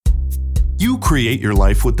You create your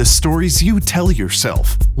life with the stories you tell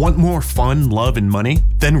yourself. Want more fun, love, and money?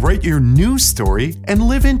 Then write your new story and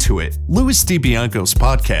live into it. Louis DiBianco's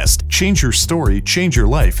podcast, Change Your Story, Change Your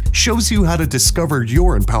Life, shows you how to discover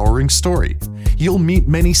your empowering story. You'll meet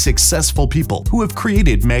many successful people who have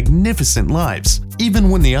created magnificent lives, even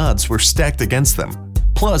when the odds were stacked against them.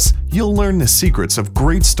 Plus, you'll learn the secrets of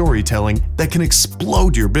great storytelling that can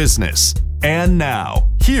explode your business. And now,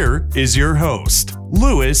 here is your host,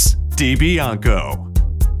 Louis DiBianco.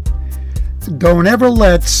 Don't ever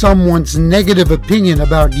let someone's negative opinion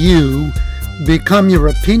about you become your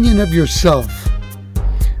opinion of yourself.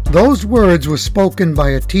 Those words were spoken by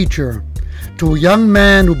a teacher to a young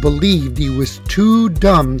man who believed he was too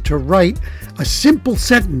dumb to write a simple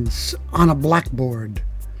sentence on a blackboard.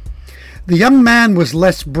 The young man was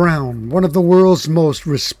Les Brown, one of the world's most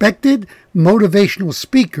respected motivational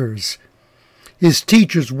speakers. His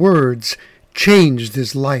teacher's words changed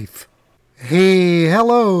his life. Hey,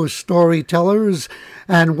 hello, storytellers,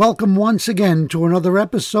 and welcome once again to another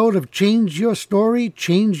episode of Change Your Story,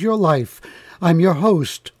 Change Your Life. I'm your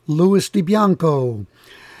host, Louis DiBianco.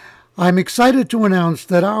 I'm excited to announce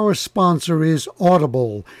that our sponsor is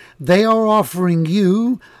Audible. They are offering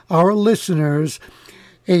you, our listeners,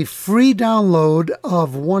 a free download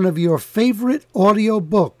of one of your favorite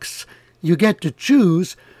audiobooks. You get to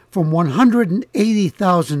choose from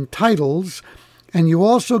 180,000 titles, and you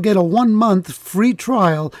also get a 1-month free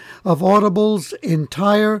trial of Audible's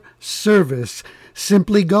entire service.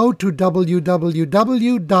 Simply go to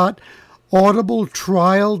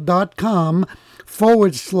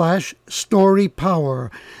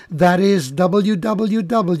www.audibletrial.com/storypower. That is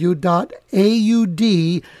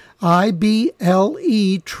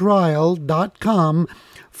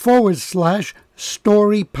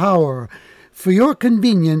www.audibletrial.com/storypower. For your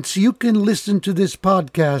convenience, you can listen to this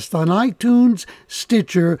podcast on iTunes,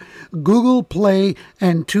 Stitcher, Google Play,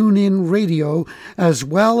 and TuneIn Radio, as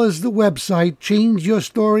well as the website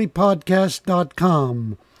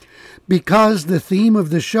changeyourstorypodcast.com. Because the theme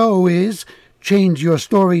of the show is Change Your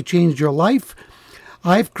Story, Change Your Life,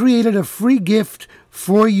 I've created a free gift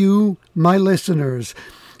for you, my listeners.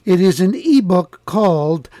 It is an ebook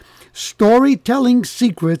called Storytelling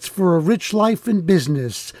Secrets for a Rich Life in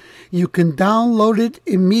Business. You can download it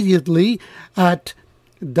immediately at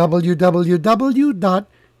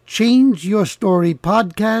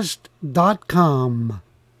www.changeyourstorypodcast.com.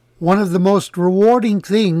 One of the most rewarding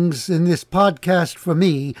things in this podcast for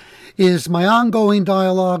me is my ongoing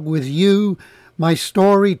dialogue with you, my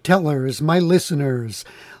storytellers, my listeners.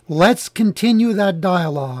 Let's continue that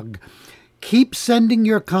dialogue. Keep sending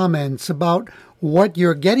your comments about what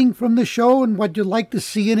you're getting from the show and what you'd like to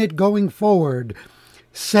see in it going forward.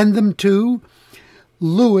 Send them to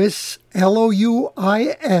Louis, Louis,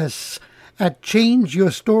 at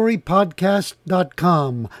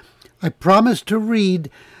changeyourstorypodcast.com. I promise to read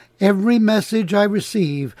every message I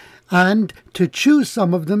receive and to choose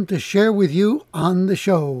some of them to share with you on the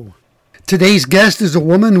show. Today's guest is a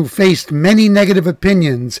woman who faced many negative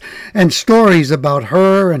opinions and stories about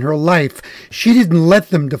her and her life. She didn't let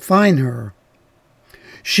them define her.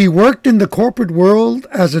 She worked in the corporate world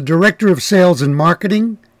as a director of sales and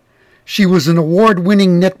marketing. She was an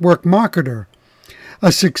award-winning network marketer,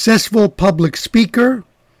 a successful public speaker,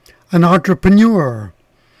 an entrepreneur.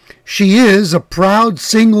 She is a proud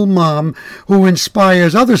single mom who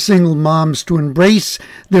inspires other single moms to embrace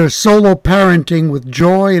their solo parenting with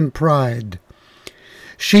joy and pride.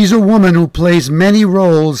 She's a woman who plays many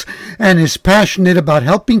roles and is passionate about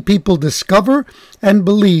helping people discover and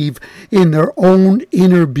believe in their own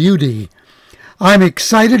inner beauty. I'm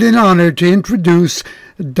excited and honored to introduce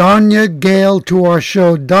Donya Gale to our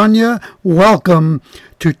show. Donya, welcome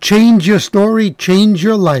to Change Your Story, Change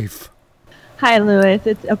Your Life. Hi, Louis.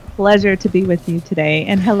 It's a pleasure to be with you today,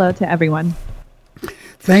 and hello to everyone.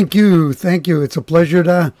 Thank you. Thank you. It's a pleasure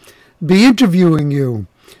to be interviewing you.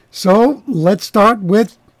 So let's start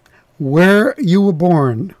with where you were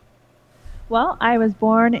born. Well, I was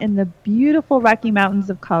born in the beautiful Rocky Mountains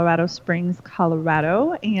of Colorado Springs,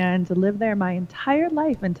 Colorado, and lived there my entire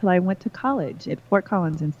life until I went to college at Fort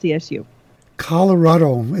Collins and CSU.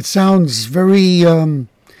 Colorado. It sounds very, from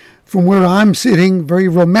where I'm sitting, very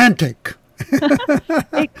romantic.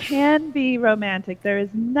 It can be romantic. There is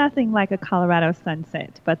nothing like a Colorado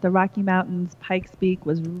sunset, but the Rocky Mountains, Pikes Peak,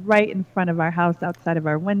 was right in front of our house outside of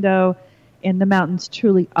our window, and the mountains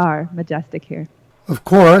truly are majestic here. Of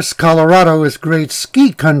course, Colorado is great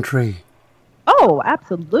ski country. Oh,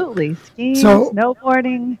 absolutely. Skiing,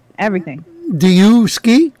 snowboarding, everything. Do you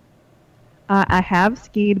ski? I have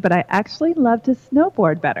skied, but I actually love to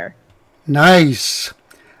snowboard better. Nice.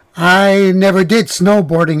 I never did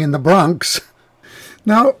snowboarding in the Bronx.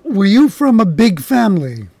 Now, were you from a big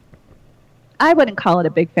family? I wouldn't call it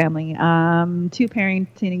a big family. Two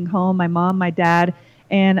parenting home, my mom, my dad,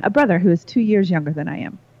 and a brother who is 2 years younger than I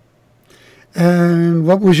am. And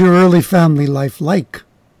what was your early family life like?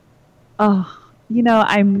 Oh,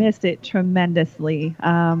 I miss it tremendously.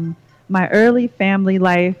 My early family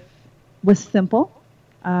life was simple.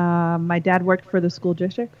 My dad worked for the school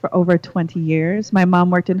district for over 20 years. My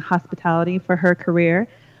mom worked in hospitality for her career.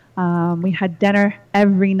 We had dinner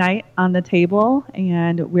every night on the table,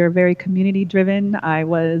 and we were very community driven. I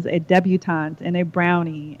was a debutante and a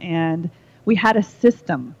brownie, and we had a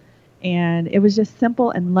system. And it was just simple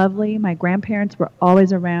and lovely. My grandparents were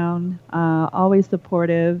always around, always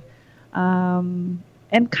supportive, and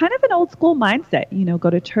kind of an old school mindset. Go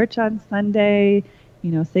to church on Sunday,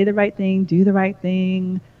 say the right thing, do the right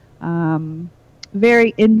thing.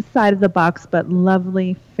 Very inside of the box, but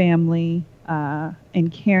lovely family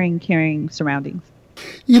and caring surroundings.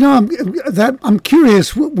 I'm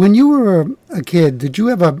curious. When you were a kid, did you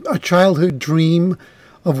have a childhood dream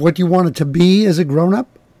of what you wanted to be as a grown-up?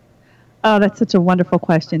 Oh, that's such a wonderful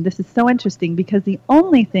question. This is so interesting because the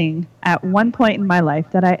only thing at one point in my life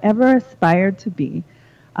that I ever aspired to be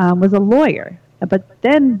was a lawyer. But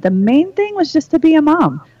then the main thing was just to be a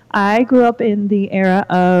mom. I grew up in the era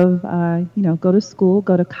of, go to school,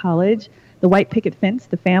 go to college, the white picket fence,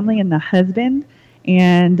 the family and the husband,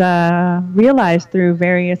 and realized through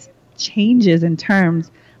various changes in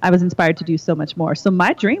terms, I was inspired to do so much more. So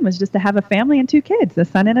my dream was just to have a family and 2 kids, a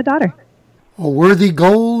son and a daughter. A worthy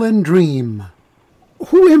goal and dream.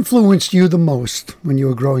 Who influenced you the most when you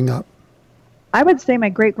were growing up? I would say my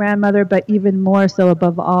great-grandmother, but even more so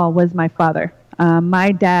above all was my father.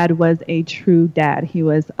 My dad was a true dad. He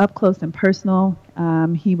was up close and personal.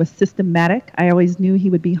 He was systematic. I always knew he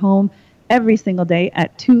would be home every single day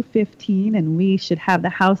at 2:15, and we should have the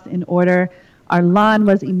house in order. Our lawn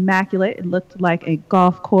was immaculate. It looked like a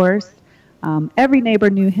golf course. Every neighbor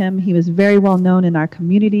knew him. He was very well known in our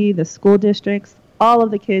community, the school districts. All of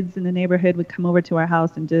the kids in the neighborhood would come over to our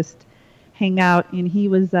house and just hang out. And he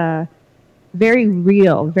was very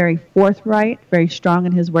real, very forthright, very strong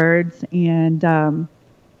in his words, and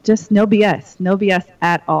just no BS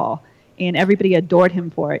at all. And everybody adored him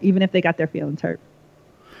for it, even if they got their feelings hurt.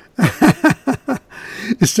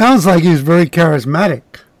 It sounds like he's very charismatic.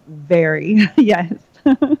 Very, yes.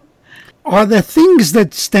 Are there things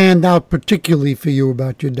that stand out particularly for you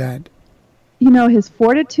about your dad? His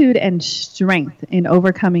fortitude and strength in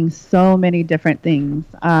overcoming so many different things,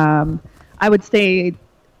 I would say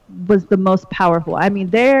was the most powerful.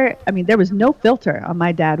 There was no filter on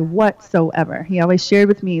my dad whatsoever. He always shared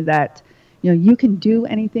with me that, you can do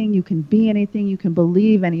anything, you can be anything, you can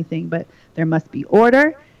believe anything, but there must be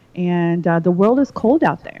order. And the world is cold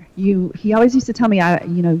out there. He always used to tell me,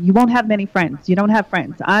 you won't have many friends. You don't have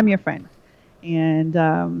friends. I'm your friend.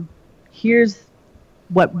 And here's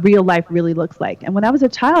what real life really looks like. And when I was a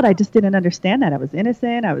child, I just didn't understand that. I was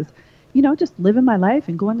innocent. I was, just living my life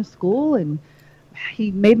and going to school. And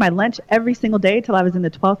he made my lunch every single day till I was in the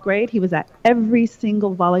 12th grade. He was at every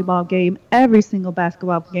single volleyball game, every single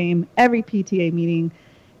basketball game, every PTA meeting.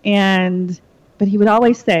 But he would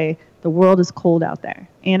always say, the world is cold out there.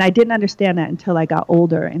 And I didn't understand that until I got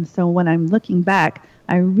older. And so when I'm looking back,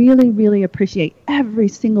 I really, really appreciate every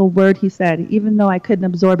single word he said. Even though I couldn't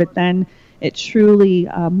absorb it then, it truly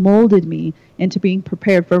molded me into being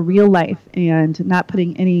prepared for real life and not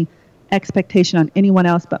putting any expectation on anyone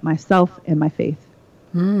else but myself and my faith.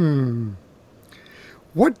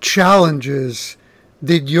 What challenges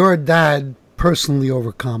did your dad personally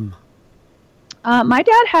overcome? My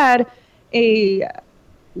dad had a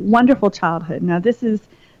wonderful childhood. Now, this is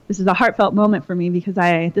a heartfelt moment for me because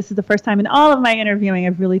this is the first time in all of my interviewing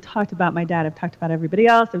I've really talked about my dad. I've talked about everybody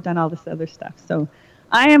else. I've done all this other stuff. So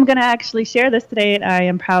I am going to actually share this today, and I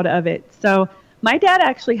am proud of it. So my dad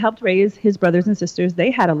actually helped raise his brothers and sisters.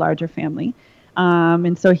 They had a larger family.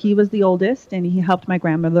 And so he was the oldest, and he helped my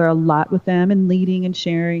grandmother a lot with them and leading and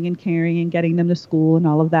sharing and caring and getting them to school and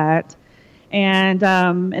all of that. And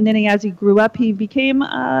then as he grew up, he became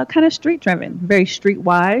kind of street-driven, very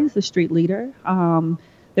street-wise, a street leader.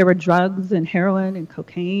 There were drugs and heroin and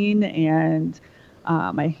cocaine, and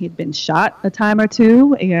he had been shot a time or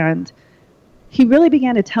two. And he really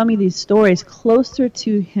began to tell me these stories closer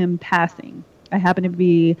to him passing. I happened to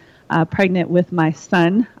be pregnant with my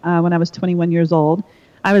son when I was 21 years old.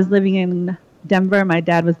 I was living in Denver. My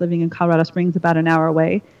dad was living in Colorado Springs, about an hour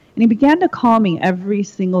away. And he began to call me every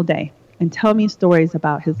single day and tell me stories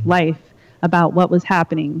about his life, about what was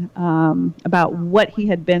happening, about what he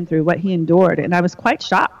had been through, what he endured. And I was quite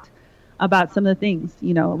shocked. about some of the things,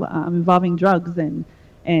 involving drugs and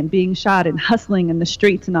being shot and hustling in the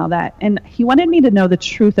streets and all that. And he wanted me to know the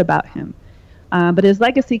truth about him. But his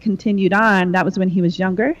legacy continued on. That was when he was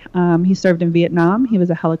younger. He served in Vietnam. He was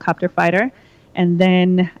a helicopter fighter. And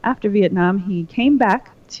then after Vietnam, he came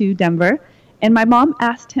back to Denver, and my mom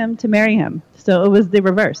asked him to marry him. So it was the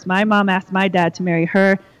reverse. My mom asked my dad to marry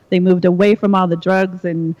her. They moved away from all the drugs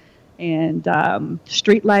and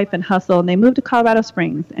street life and hustle, and they moved to Colorado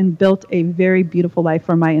Springs and built a very beautiful life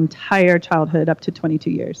for my entire childhood up to 22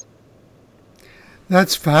 years.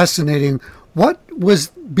 That's fascinating. What was,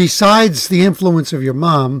 besides the influence of your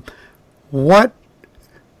mom, what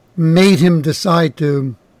made him decide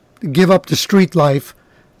to give up the street life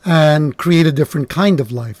and create a different kind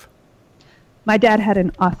of life? My dad had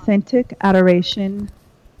an authentic adoration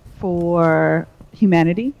for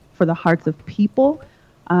humanity, for the hearts of people,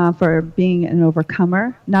 for being an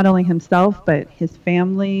overcomer, not only himself, but his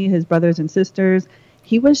family, his brothers and sisters.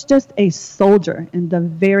 He was just a soldier in the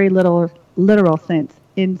very literal sense,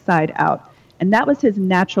 inside out. And that was his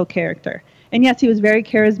natural character. And yes, he was very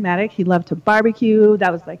charismatic. He loved to barbecue.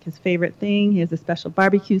 That was like his favorite thing. He has a special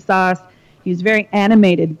barbecue sauce. He was very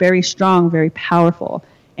animated, very strong, very powerful.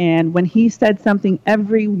 And when he said something,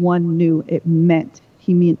 everyone knew it meant.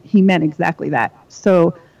 He meant exactly that.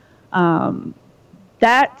 So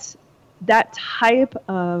that type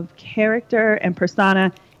of character and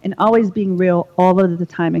persona, and always being real all of the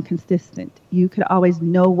time and consistent, you could always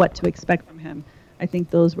know what to expect from him. I think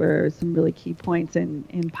those were some really key points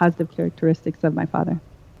and positive characteristics of my father.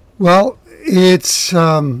 Well, it's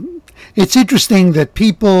interesting that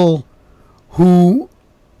people who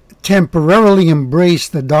temporarily embrace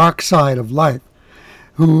the dark side of life,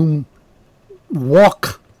 who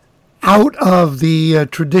walk out of the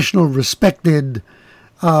traditional respected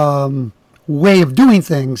way of doing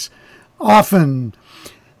things, often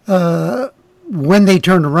when they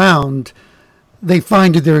turn around, they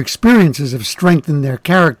find that their experiences have strengthened their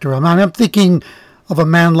character. I'm thinking of a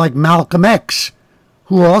man like Malcolm X,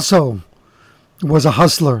 who also was a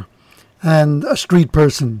hustler and a street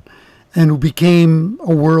person, and who became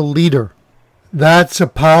a world leader. That's a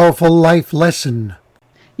powerful life lesson.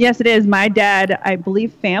 Yes, it is. My dad, I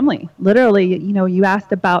believe, family. Literally, you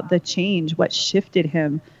asked about the change, what shifted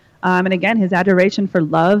him. And again, his adoration for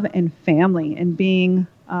love and family and being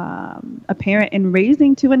a parent and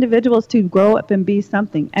raising two individuals to grow up and be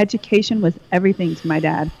something. Education was everything to my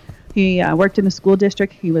dad. He worked in the school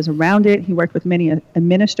district. He was around it. He worked with many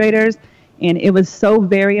administrators. And it was so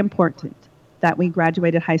very important that we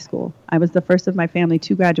graduated high school. I was the first of my family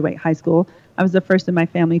to graduate high school. I was the first of my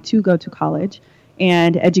family to go to college.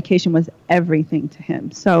 And education was everything to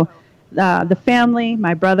him. So the family,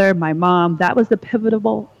 my brother, my mom, that was the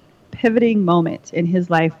pivoting moment in his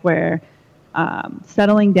life where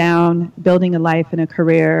settling down, building a life and a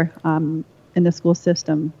career in the school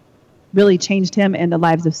system really changed him and the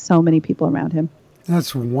lives of so many people around him.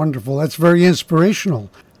 That's wonderful. That's very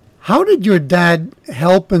inspirational. How did your dad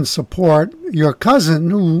help and support your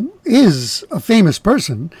cousin, who is a famous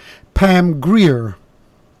person, Pam Grier?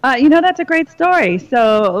 That's a great story.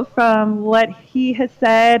 So from what he has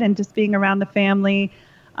said and just being around the family,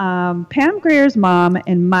 Pam Grier's mom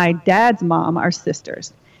and my dad's mom are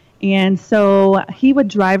sisters. And so he would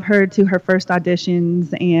drive her to her first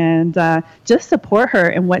auditions and just support her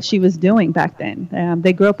in what she was doing back then.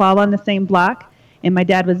 They grew up all on the same block, and my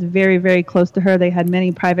dad was very, very close to her. They had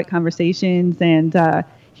many private conversations, and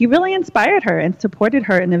he really inspired her and supported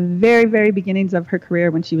her in the very, very beginnings of her career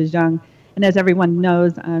when she was young. And as everyone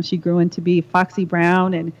knows, she grew into be Foxy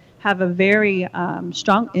Brown and have a very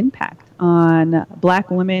strong impact on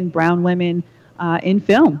black women, brown women in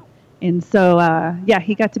film. And so,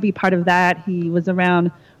 he got to be part of that. He was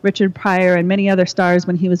around Richard Pryor and many other stars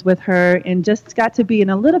when he was with her and just got to be in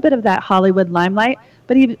a little bit of that Hollywood limelight.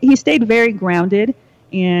 But he stayed very grounded,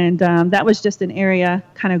 and that was just an area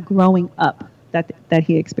kind of growing up that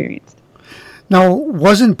he experienced. Now,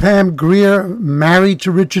 wasn't Pam Grier married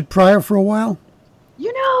to Richard Pryor for a while?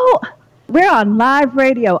 We're on live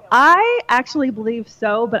radio. I actually believe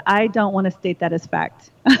so, but I don't want to state that as fact.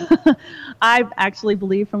 I actually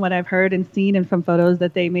believe from what I've heard and seen and from photos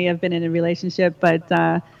that they may have been in a relationship, but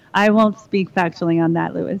I won't speak factually on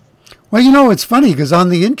that, Louis. Well, it's funny because on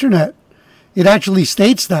the internet, it actually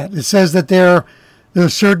states that. It says that there a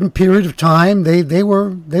certain period of time they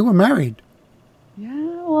were married.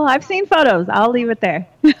 Yeah, well, I've seen photos. I'll leave it there.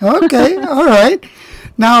 Okay, all right.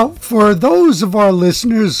 Now, for those of our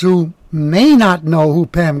listeners who may not know who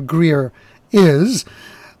Pam Grier is,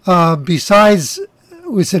 besides,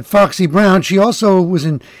 we said Foxy Brown, she also was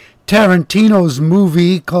in Tarantino's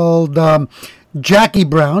movie called Jackie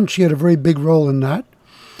Brown. She had a very big role in that.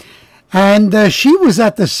 And she was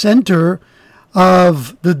at the center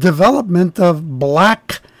of the development of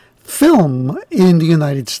black film in the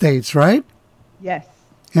United States, right? Yes.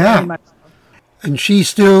 Yeah. Very much so. And she's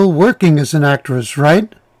still working as an actress,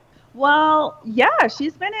 right? Well, yeah,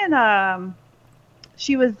 she's been in.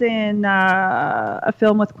 She was in a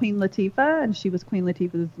film with Queen Latifah, and she was Queen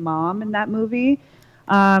Latifah's mom in that movie.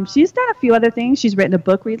 She's done a few other things. She's written a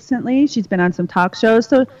book recently. She's been on some talk shows.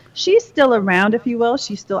 So she's still around, if you will.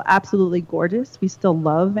 She's still absolutely gorgeous. We still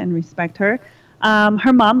love and respect her.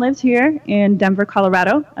 Her mom lives here in Denver,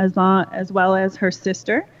 Colorado, as well as her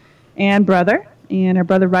sister and brother. And her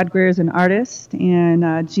brother, Rod Greer, is an artist.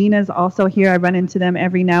 And Gina's also here. I run into them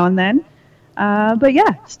every now and then. But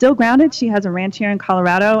yeah, still grounded. She has a ranch here in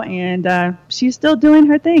Colorado, and she's still doing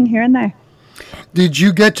her thing here and there. Did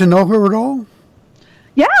you get to know her at all?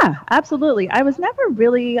 Yeah, absolutely. I was never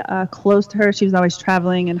really close to her. She was always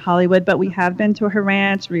traveling in Hollywood, but we have been to her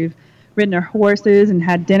ranch. We've ridden her horses and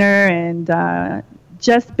had dinner and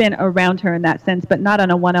just been around her in that sense, but not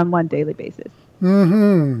on a one-on-one daily basis.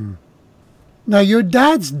 Mm-hmm. Now, your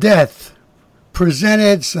dad's death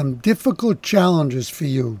presented some difficult challenges for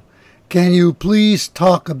you. Can you please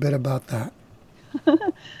talk a bit about that?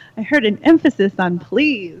 I heard an emphasis on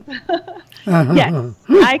please. Yes,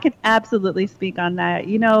 I can absolutely speak on that.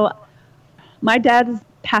 You know, my dad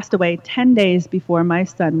passed away 10 days before my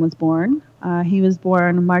son was born. He was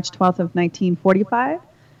born March 12th of 1945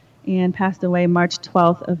 and passed away March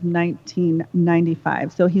 12th of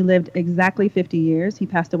 1995. So he lived exactly 50 years. He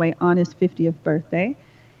passed away on his 50th birthday.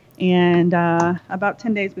 And about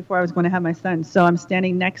 10 days before I was going to have my son. So I'm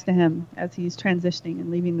standing next to him as he's transitioning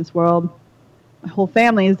and leaving this world. My whole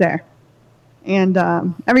family is there. And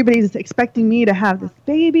everybody's expecting me to have this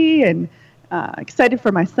baby and excited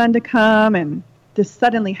for my son to come. And this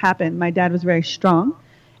suddenly happened. My dad was very strong.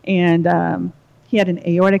 And he had an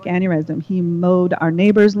aortic aneurysm. He mowed our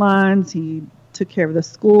neighbors' lawns. He took care of the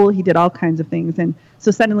school. He did all kinds of things. And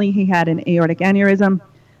so suddenly he had an aortic aneurysm,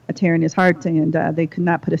 a tear in his heart, and they could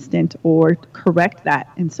not put a stent or correct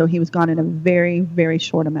that. And so he was gone in a very, very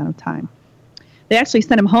short amount of time. They actually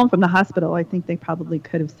sent him home from the hospital. I think they probably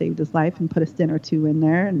could have saved his life and put a stent or two in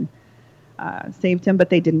there and saved him, but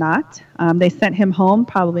they did not. They sent him home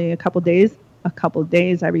probably a couple days,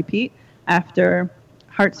 I repeat, after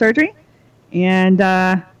heart surgery. And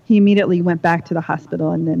he immediately went back to the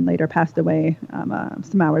hospital and then later passed away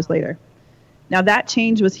some hours later. Now, that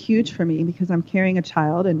change was huge for me because I'm carrying a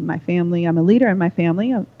child and my family. I'm a leader in my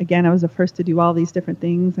family. Again, I was the first to do all these different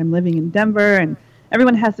things. I'm living in Denver, and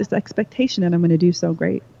everyone has this expectation that I'm going to do so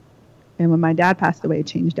great. And when my dad passed away, it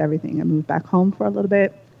changed everything. I moved back home for a little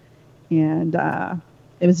bit, and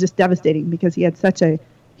it was just devastating because he had such a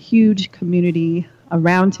huge community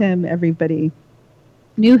around him. Everybody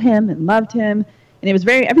knew him and loved him, and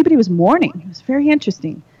everybody was mourning. It was very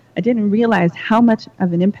interesting. I didn't realize how much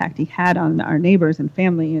of an impact he had on our neighbors and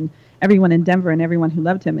family and everyone in Denver and everyone who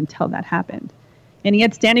loved him until that happened. And he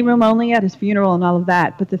had standing room only at his funeral and all of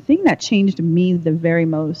that. But the thing that changed me the very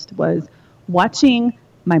most was watching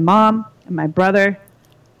my mom and my brother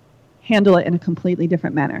handle it in a completely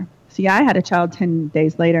different manner. See, I had a child 10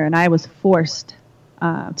 days later, and I was forced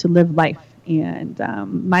to live life. And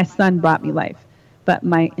my son brought me life. But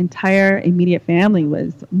my entire immediate family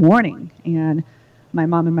was mourning. And my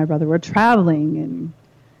mom and my brother were traveling. And,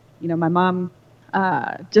 you know, my mom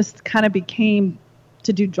just kind of became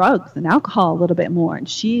to do drugs and alcohol a little bit more. And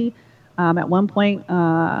she, at one point,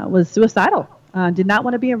 was suicidal, did not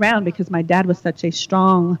want to be around because my dad was such a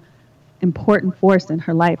strong, important force in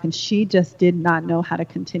her life. And she just did not know how to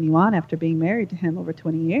continue on after being married to him over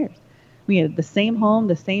 20 years. We had the same home,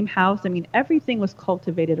 the same house. I mean, everything was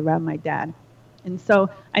cultivated around my dad. And so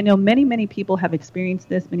I know many, many people have experienced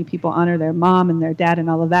this. Many people honor their mom and their dad and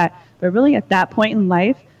all of that. But really at that point in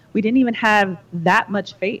life, we didn't even have that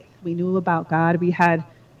much faith. We knew about God. We had,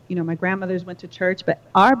 you know, my grandmothers went to church, but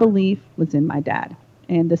our belief was in my dad.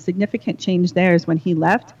 And the significant change there is when he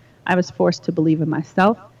left, I was forced to believe in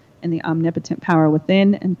myself and the omnipotent power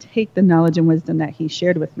within and take the knowledge and wisdom that he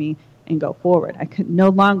shared with me and go forward. I could no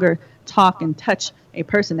longer talk and touch a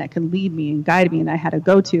person that could lead me and guide me, and I had to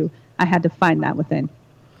go to. I had to find that within.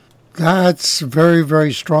 That's very,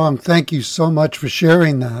 very strong. Thank you so much for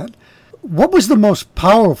sharing that. What was the most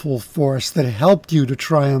powerful force that helped you to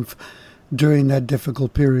triumph during that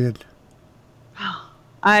difficult period?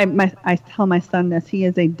 I tell my son this. He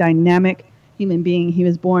is a dynamic human being. He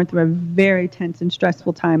was born through a very tense and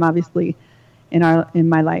stressful time, obviously, in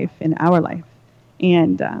my life, in our life.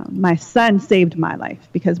 And my son saved my life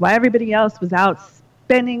because while everybody else was out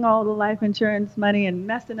spending all the life insurance money and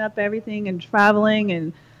messing up everything and traveling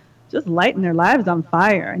and just lighting their lives on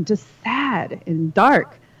fire and just sad and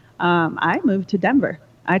dark. I moved to Denver.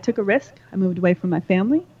 I took a risk. I moved away from my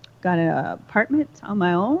family, got an apartment on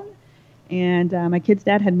my own, and my kid's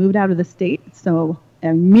dad had moved out of the state. So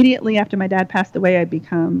immediately after my dad passed away, I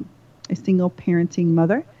became a single parenting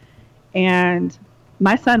mother. And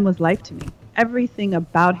my son was life to me. Everything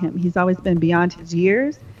about him. He's always been beyond his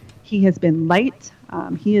years. He has been light.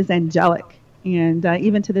 He is angelic. And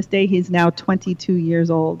even to this day, he's now 22 years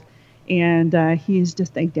old. And he's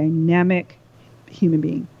just a dynamic human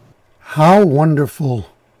being. How wonderful.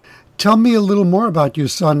 Tell me a little more about your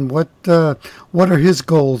son. What are his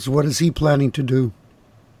goals? What is he planning to do?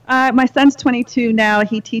 My son's 22 now.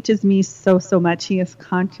 He teaches me so much. He is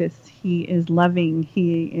conscious. He is loving.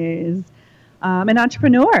 He is an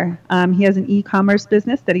entrepreneur. He has an e-commerce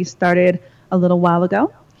business that he started a little while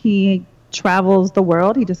ago. He travels the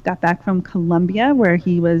world. He just got back from Colombia, where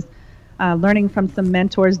he was learning from some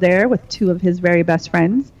mentors there with two of his very best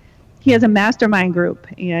friends. He has a mastermind group,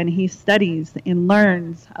 and he studies and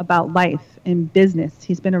learns about life and business.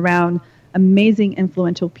 He's been around amazing,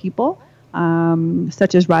 influential people,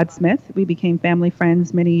 such as Rod Smith. We became family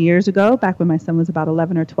friends many years ago, back when my son was about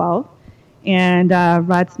 11 or 12. And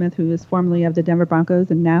Rod Smith, who is formerly of the Denver Broncos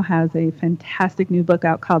and now has a fantastic new book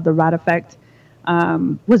out called The Rod Effect,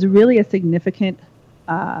 was really a significant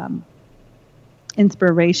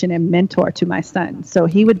inspiration and mentor to my son. So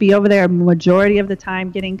he would be over there a majority of the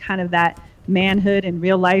time getting kind of that manhood and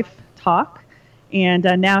real life talk. And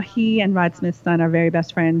now he and Rod Smith's son are very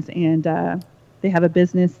best friends, and they have a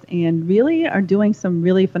business and really are doing some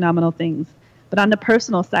really phenomenal things. But on the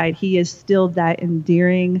personal side, he is still that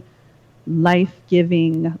endearing,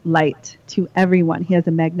 life-giving light to everyone. He has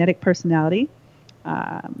a magnetic personality.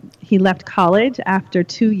 He left college after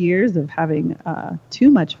 2 years of having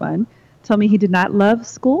too much fun, told me he did not love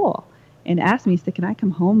school, and asked me, he said, "Can I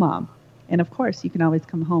come home, Mom?" And of course, you can always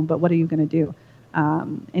come home, but what are you going to do?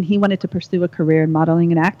 And he wanted to pursue a career in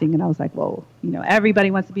modeling and acting. And I was like, well,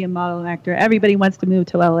 everybody wants to be a model and actor. Everybody wants to move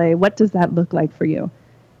to LA. What does that look like for you?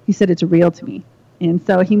 He said, it's real to me. And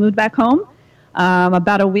so he moved back home.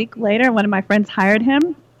 About a week later, one of my friends hired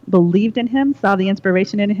him, believed in him, saw the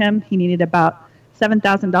inspiration in him. He needed about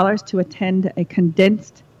 $7,000 to attend a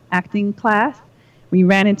condensed acting class. We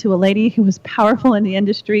ran into a lady who was powerful in the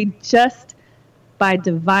industry just by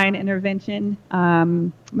divine intervention.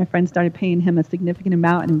 My friend started paying him a significant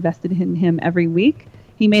amount and invested in him every week.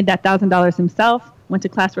 He made that $1,000 himself, went to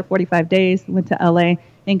class for 45 days, went to LA,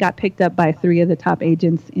 and got picked up by 3 of the top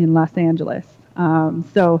agents in Los Angeles.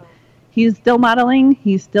 So he's still modeling.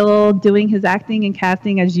 He's still doing his acting and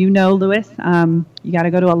casting. As you know, Louis, you got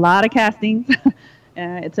to go to a lot of castings.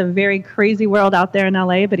 It's a very crazy world out there in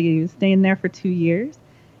LA, but he was staying there for 2 years.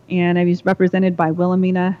 And he's represented by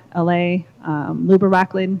Wilhelmina, LA. Luba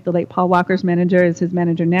Rockland, the late Paul Walker's manager, is his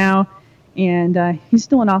manager now. And he's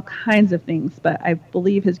doing all kinds of things. But I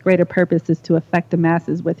believe his greater purpose is to affect the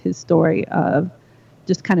masses with his story of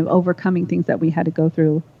just kind of overcoming things that we had to go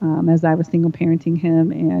through as I was single parenting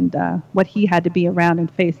him, and what he had to be around and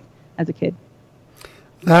face as a kid.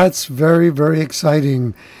 That's very, very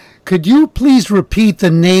exciting. Could you please repeat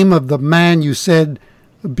the name of the man you said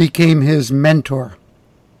became his mentor?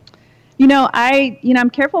 I'm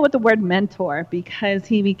careful with the word mentor because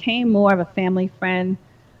he became more of a family friend.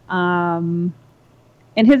 And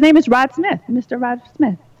his name is Rod Smith, Mr. Rod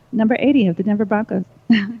Smith, number 80 of the Denver Broncos.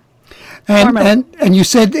 And you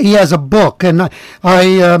said he has a book, and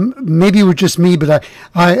I maybe it was just me, but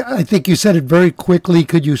I think you said it very quickly.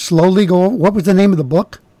 Could you slowly go? What was the name of the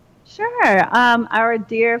book? Sure. Our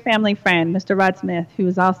dear family friend, Mr. Rod Smith, who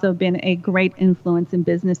has also been a great influence in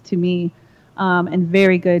business to me, and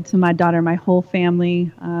very good to my daughter, my whole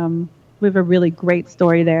family. We have a really great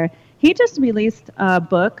story there. He just released a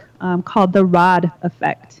book called The Rod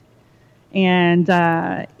Effect. And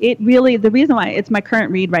it really, the reason why, it's my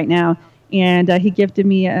current read right now, and he gifted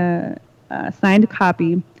me a signed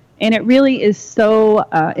copy. And it really is so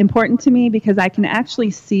important to me because I can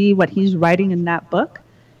actually see what he's writing in that book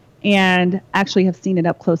and actually have seen it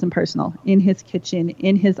up close and personal in his kitchen,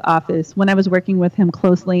 in his office. When I was working with him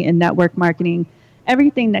closely in network marketing,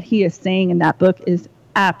 everything that he is saying in that book is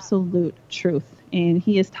absolute truth. And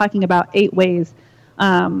he is talking about 8 ways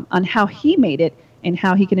on how he made it and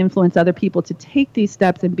how he can influence other people to take these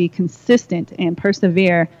steps and be consistent and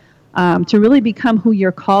persevere to really become who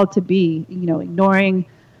you're called to be, ignoring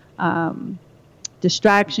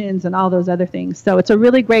distractions and all those other things. So it's a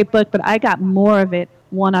really great book, but I got more of it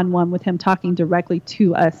one-on-one with him, talking directly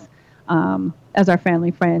to us as our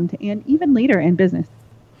family friend and even leader in business.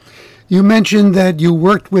 You mentioned that you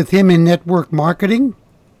worked with him in network marketing.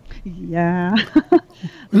 Yeah.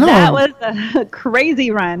 No. That was a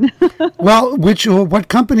crazy run. Well, what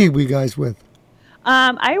company were you guys with?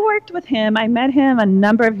 I worked with him. I met him a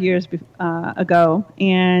number of years ago,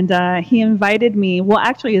 and he invited me. Well,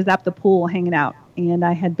 actually, he was at the pool hanging out, and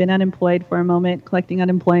I had been unemployed for a moment, collecting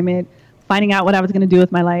unemployment, finding out what I was going to do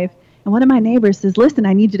with my life. And one of my neighbors says, "Listen,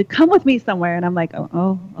 I need you to come with me somewhere." And I'm like,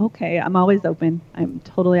 "Oh, okay. I'm always open. I'm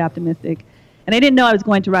totally optimistic." And I didn't know I was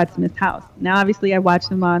going to Rod Smith's house. Now, obviously, I watched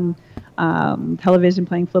him on television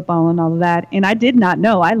playing football and all of that. And I did not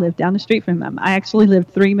know I lived down the street from him. I actually lived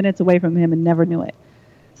 3 minutes away from him and never knew it.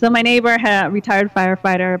 So my neighbor, retired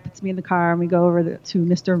firefighter, puts me in the car and we go over to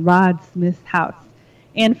Mr. Rod Smith's house.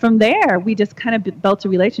 And from there, we just kind of built a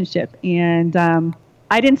relationship. And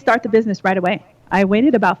I didn't start the business right away. I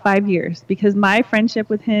waited about 5 years because my friendship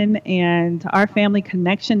with him and our family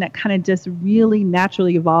connection that kind of just really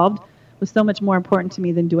naturally evolved was so much more important to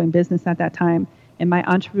me than doing business at that time. And my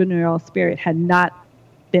entrepreneurial spirit had not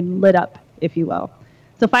been lit up, if you will.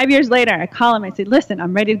 So 5 years later, I call him. I said, "Listen,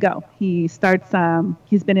 I'm ready to go." He starts.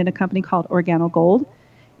 He's been in a company called Organo Gold,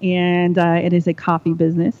 and it is a coffee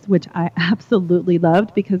business, which I absolutely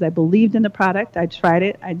loved because I believed in the product. I tried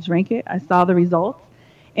it. I drank it. I saw the results,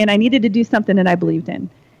 and I needed to do something that I believed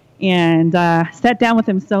in. And sat down with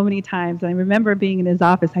him so many times. And I remember being in his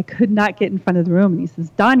office. I could not get in front of the room, and he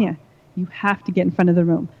says, "Danya, you have to get in front of the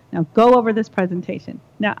room. Now go over this presentation."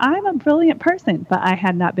 Now, I'm a brilliant person, but I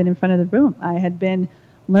had not been in front of the room. I had been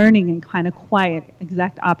learning and kind of quiet,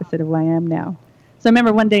 exact opposite of who I am now. So I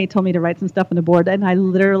remember one day he told me to write some stuff on the board, and I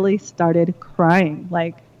literally started crying.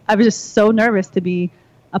 Like, I was just so nervous to be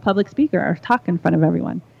a public speaker or talk in front of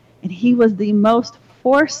everyone. And he was the most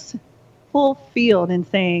forceful field in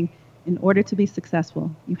saying, in order to be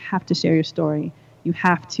successful, you have to share your story. You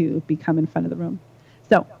have to become in front of the room.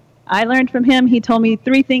 So I learned from him. He told me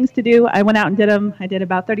 3 things to do. I went out and did them. I did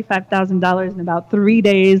about $35,000 in about 3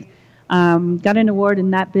 days. Got an award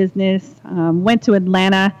in that business. Went to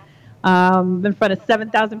Atlanta in front of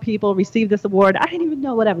 7,000 people, received this award. I didn't even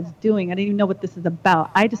know what I was doing. I didn't even know what this is about.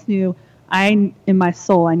 I just knew in my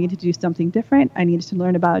soul, I needed to do something different. I needed to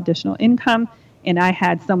learn about additional income. And I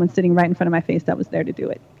had someone sitting right in front of my face that was there to do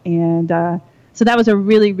it. And so that was a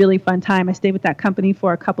really, really fun time. I stayed with that company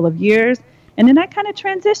for a couple of years. And then I kind of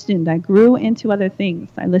transitioned. I grew into other things.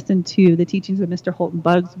 I listened to the teachings of Mr. Holton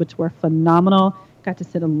Buggs, which were phenomenal. Got to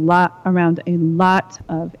sit around a lot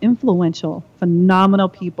of influential, phenomenal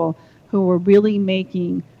people who were really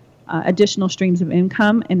making additional streams of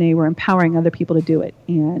income, and they were empowering other people to do it.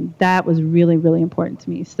 And that was really, really important to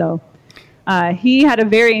me. So he had a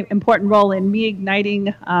very important role in me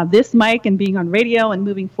igniting this mic and being on radio and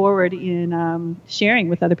moving forward in sharing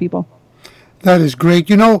with other people. That is great.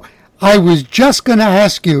 You know, I was just going to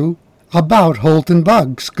ask you about Holton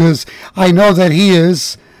Buggs because I know that he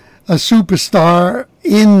is a superstar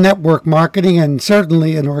in network marketing and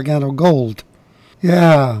certainly in Organo Gold.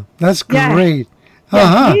 Yeah, that's great.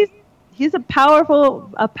 Yeah, he's a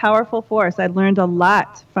powerful force. I learned a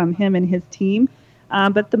lot from him and his team.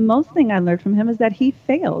 But the most thing I learned from him is that he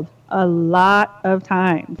failed a lot of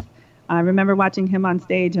times. I remember watching him on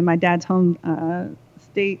stage in my dad's home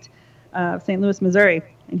state of St. Louis, Missouri.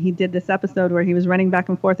 And he did this episode where he was running back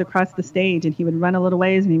and forth across the stage, and he would run a little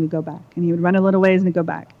ways and he would go back, and he would run a little ways and he'd go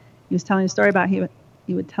back. He was telling a story about he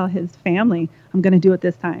would tell his family, "I'm going to do it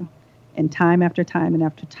this time," and time after time and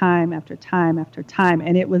after time after time after time.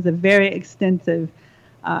 And it was a very extensive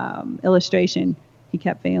illustration. He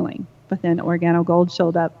kept failing, but then Organo Gold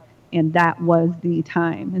showed up, and that was the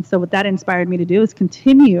time. And so what that inspired me to do is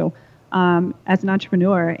continue as an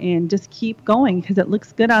entrepreneur and just keep going, because it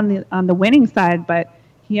looks good on the winning side, but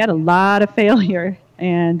he had a lot of failure,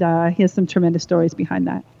 and he has some tremendous stories behind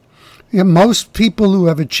that. Yeah, most people who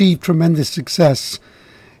have achieved tremendous success,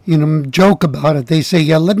 joke about it. They say,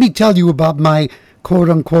 "Yeah, let me tell you about my quote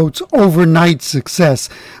unquote overnight success,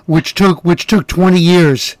 which took 20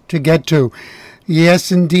 years to get to." Yes,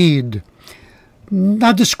 indeed.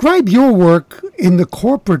 Now, describe your work in the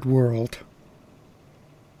corporate world.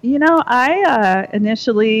 I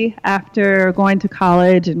initially, after going to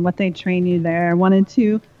college and what they train you there, wanted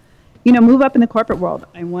to, move up in the corporate world.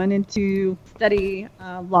 I wanted to study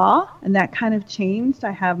law, and that kind of changed.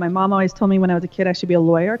 My mom always told me when I was a kid I should be a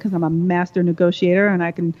lawyer because I'm a master negotiator and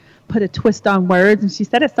I can put a twist on words. And she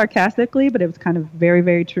said it sarcastically, but it was kind of very,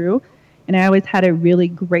 very true. And I always had a really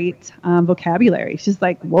great vocabulary. She's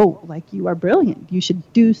like, "Whoa, like you are brilliant. You should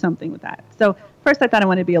do something with that." So first I thought I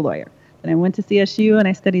wanted to be a lawyer. Then I went to CSU and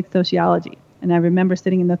I studied sociology. And I remember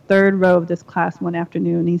sitting in the third row of this class one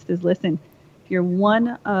afternoon. And he says, "Listen, if you're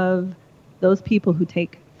one of those people who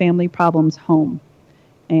take family problems home,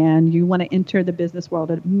 and you want to enter the business world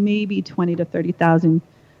at maybe $20,000 to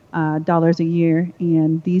 $30,000 a year,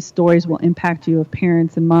 and these stories will impact you of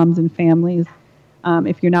parents and moms and families.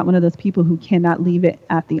 If you're not one of those people who cannot leave it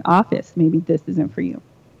at the office, maybe this isn't for you.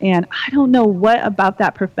 And I don't know what about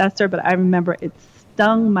that professor, but I remember it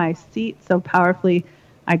stung my seat so powerfully.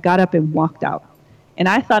 I got up and walked out. And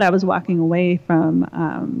I thought I was walking away from,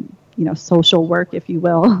 social work, if you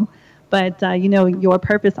will. But, your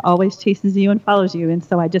purpose always chases you and follows you. And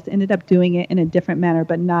so I just ended up doing it in a different manner,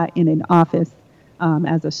 but not in an office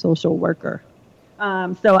as a social worker.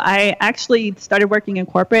 So I actually started working in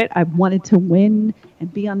corporate. I wanted to win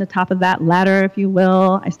and be on the top of that ladder, if you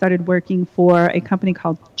will. I started working for a company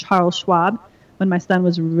called Charles Schwab when my son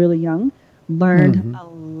was really young. Learned a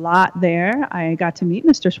lot there. I got to meet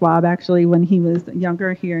Mr. Schwab actually when he was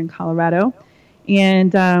younger here in Colorado,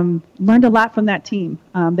 and learned a lot from that team.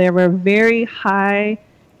 There were very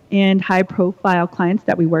high-profile clients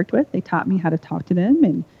that we worked with. They taught me how to talk to them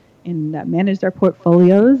and manage their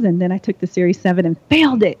portfolios. And then I took the Series 7 and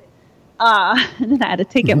failed it. And then I had to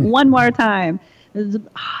take it one more time. It was the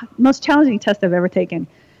most challenging test I've ever taken.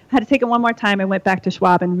 I had to take it one more time. I went back to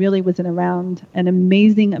Schwab and really was around an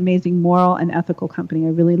amazing, amazing moral and ethical company. I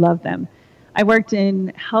really loved them. I worked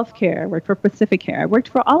in healthcare. I worked for Pacific Care. I worked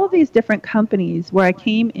for all of these different companies where I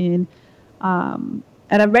came in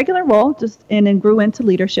at a regular role and then grew into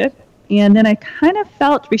leadership. And then I kind of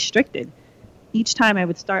felt restricted. Each time I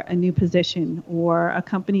would start a new position or a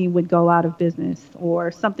company would go out of business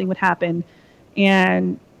or something would happen.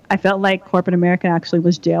 And I felt like corporate America actually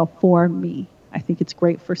was jail for me. I think it's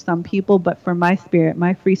great for some people, but for my spirit,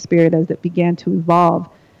 my free spirit, as it began to evolve,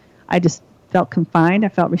 I just felt confined. I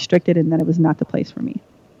felt restricted, and that it was not the place for me.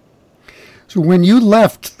 So when you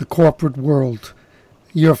left the corporate world,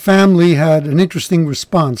 your family had an interesting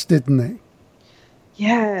response, didn't they?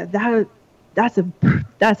 Yeah, that's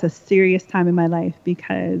a serious time in my life,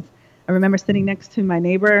 because I remember sitting next to my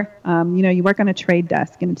neighbor. You work on a trade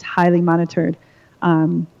desk, and it's highly monitored,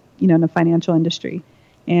 in the financial industry.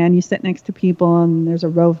 And you sit next to people, and there's a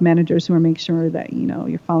row of managers who are making sure that,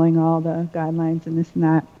 you're following all the guidelines and this and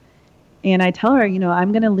that. And I tell her,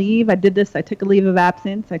 I'm going to leave. I did this. I took a leave of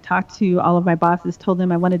absence. I talked to all of my bosses, told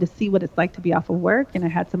them I wanted to see what it's like to be off of work, and I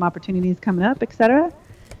had some opportunities coming up, et cetera.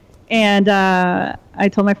 And I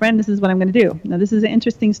told my friend, this is what I'm going to do. Now, this is an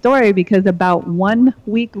interesting story, because about 1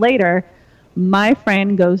 week later, my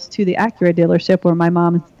friend goes to the Acura dealership where my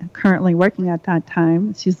mom is currently working at that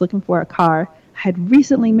time. She's looking for a car. I had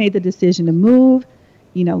recently made the decision to move,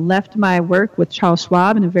 left my work with Charles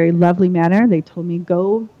Schwab in a very lovely manner. They told me,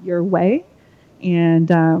 go your way. And,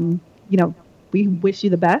 we wish you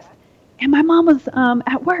the best. And my mom was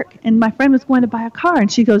at work, and my friend was going to buy a car.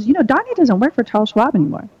 And she goes, Donnie doesn't work for Charles Schwab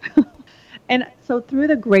anymore. And so through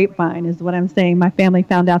the grapevine is what I'm saying, my family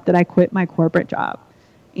found out that I quit my corporate job.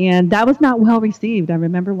 And that was not well received. I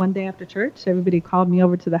remember one day after church, everybody called me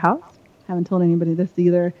over to the house. I haven't told anybody this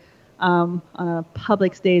either on a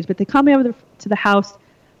public stage, but they called me over to the house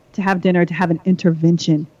to have dinner, to have an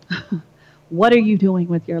intervention. What are you doing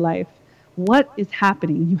with your life? What is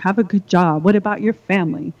happening? You have a good job. What about your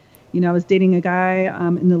family? I was dating a guy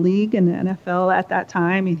in the league, in the NFL at that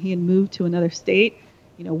time, and he had moved to another state.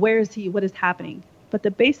 Where is he? What is happening? But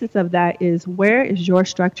the basis of that is, where is your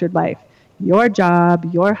structured life? Your job,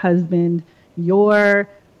 your husband, your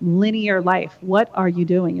linear life. What are you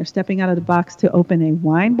doing? You're stepping out of the box to open a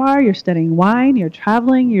wine bar. You're studying wine. You're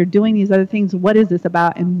traveling. You're doing these other things. What is this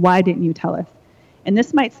about, and why didn't you tell us? And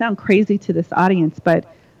this might sound crazy to this audience, but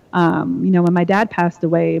when my dad passed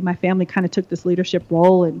away, my family kind of took this leadership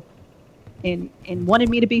role and wanted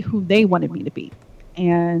me to be who they wanted me to be,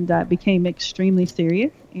 and became extremely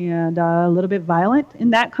serious and a little bit violent in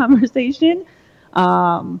that conversation.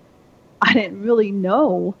 I didn't really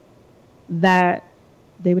know that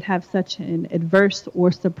they would have such an adverse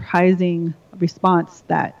or surprising response,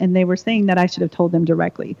 and they were saying that I should have told them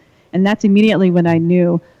directly. And that's immediately when I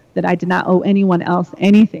knew that I did not owe anyone else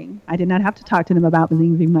anything. I did not have to talk to them about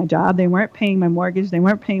leaving my job. They weren't paying my mortgage. They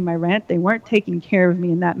weren't paying my rent. They weren't taking care of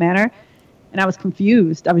me in that manner. And I was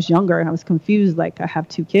confused. I was younger, and I was confused. Like, I have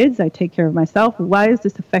 2 kids. I take care of myself. Why is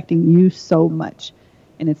this affecting you so much?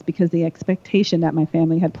 And it's because the expectation that my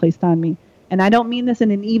family had placed on me. And I don't mean this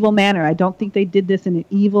in an evil manner. I don't think they did this in an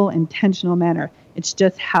evil, intentional manner. It's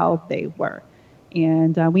just how they were.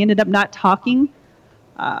 And we ended up not talking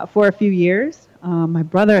for a few years. My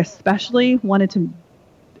brother especially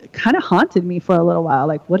kind of haunted me for a little while.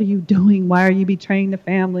 Like, what are you doing? Why are you betraying the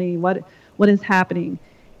family? What is happening?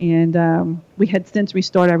 And we had since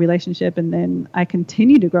restored our relationship, and then I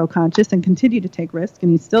continued to grow conscious and continue to take risks,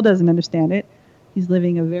 and he still doesn't understand it. He's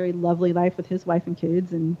living a very lovely life with his wife and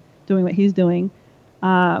kids and doing what he's doing.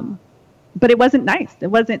 But it wasn't nice. There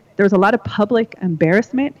was a lot of public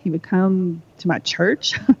embarrassment. He would come to my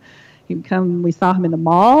church. We saw him in the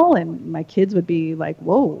mall, and my kids would be like,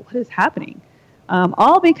 whoa, what is happening?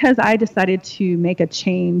 All because I decided to make a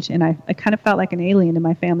change, and I kind of felt like an alien in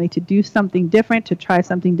my family, to do something different, to try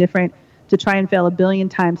something different, to try and fail a billion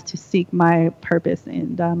times to seek my purpose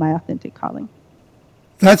and my authentic calling.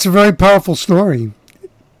 That's a very powerful story.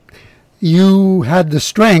 You had the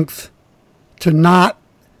strength to not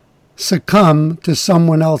succumb to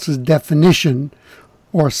someone else's definition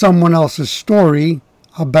or someone else's story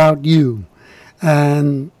about you.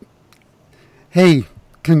 And hey,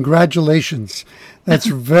 congratulations. That's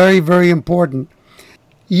very, very important.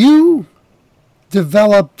 You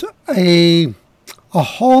developed a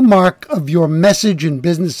hallmark of your message in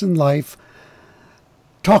business and life,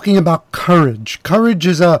 talking about courage. Courage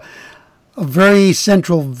is a very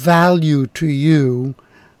central value to you.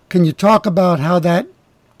 Can you talk about how that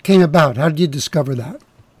came about? How did you discover that?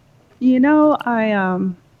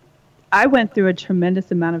 I went through a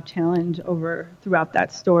tremendous amount of challenge throughout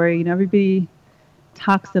that story. Everybody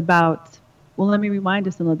talks about, well, let me rewind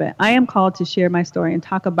just a little bit. I am called to share my story and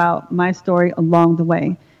talk about my story along the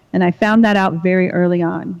way. And I found that out very early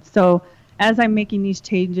on. So as I'm making these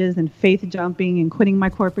changes and faith jumping and quitting my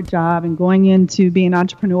corporate job and going into being an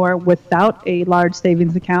entrepreneur without a large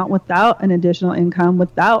savings account, without an additional income,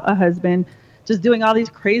 without a husband, just doing all these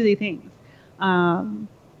crazy things,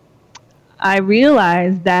 I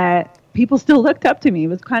realized that people still looked up to me. It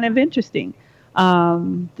was kind of interesting.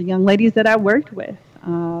 The young ladies that I worked with,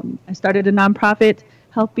 I started a nonprofit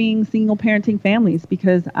helping single parenting families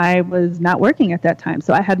because I was not working at that time.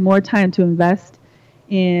 So I had more time to invest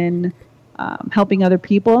in helping other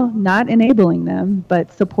people, not enabling them,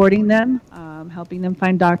 but supporting them, helping them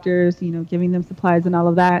find doctors, giving them supplies and all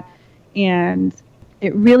of that. And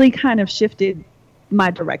it really kind of shifted my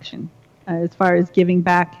direction as far as giving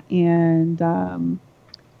back and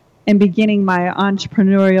beginning my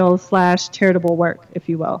entrepreneurial / charitable work, if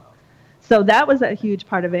you will. So that was a huge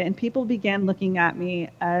part of it. And people began looking at me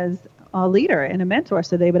as a leader and a mentor.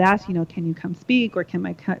 So they would ask, can you come speak, or can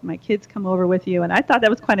my kids come over with you? And I thought that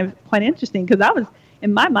was quite interesting because I was,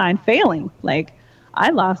 in my mind, failing. Like,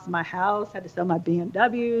 I lost my house, had to sell my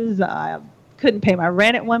BMWs. I couldn't pay my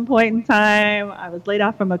rent at one point in time. I was laid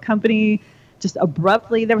off from a company just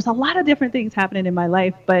abruptly. There was a lot of different things happening in my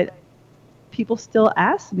life, but people still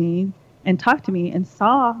asked me and talked to me and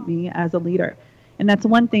saw me as a leader. And that's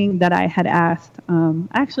one thing that I had asked. I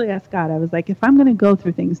actually asked God. I was like, if I'm going to go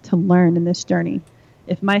through things to learn in this journey,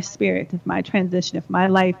 if my spirit, if my transition, if my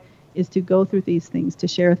life is to go through these things to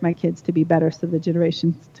share with my kids to be better so the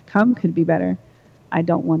generations to come could be better, I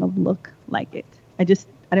don't want to look like it. I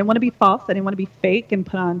didn't want to be false. I didn't want to be fake and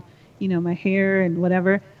put on, my hair and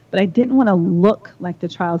whatever. But I didn't want to look like the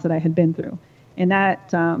trials that I had been through. And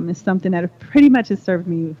that is something that pretty much has served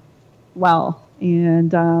me well.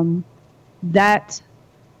 And that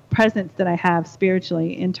presence that I have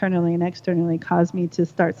spiritually, internally, and externally caused me to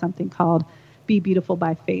start something called Be Beautiful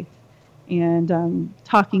by Faith. And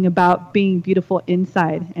talking about being beautiful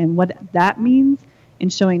inside and what that means,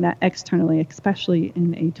 and showing that externally, especially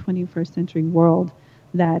in a 21st century world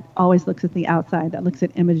that always looks at the outside, that looks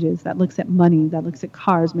at images, that looks at money, that looks at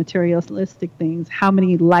cars, materialistic things, how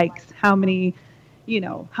many likes, how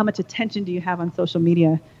much attention do you have on social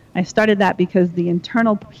media. I started that because the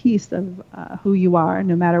internal piece of who you are,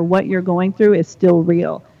 no matter what you're going through, is still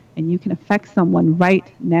real. And you can affect someone right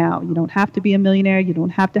now. You don't have to be a millionaire. You don't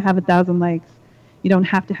have to have 1,000 likes. You don't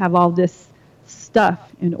have to have all this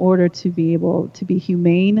stuff in order to be able to be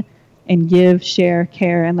humane and give, share,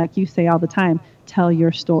 care, and like you say all the time, tell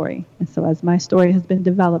your story. And so as my story has been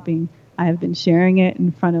developing, I have been sharing it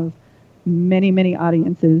in front of many, many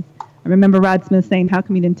audiences. I remember Rod Smith saying, how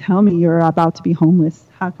come you didn't tell me you were about to be homeless?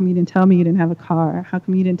 How come you didn't tell me you didn't have a car? How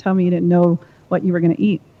come you didn't tell me you didn't know what you were going to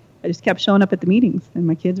eat? I just kept showing up at the meetings, and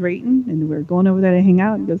my kids were eating, and we were going over there to hang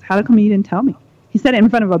out. And he goes, how come you didn't tell me? He said it in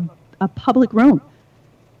front of a public room.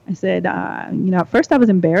 I said, at first I was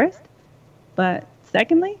embarrassed, but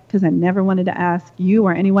secondly, because I never wanted to ask you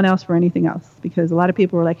or anyone else for anything else, because a lot of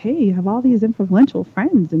people were like, hey, you have all these influential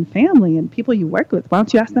friends and family and people you work with. Why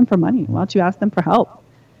don't you ask them for money? Why don't you ask them for help?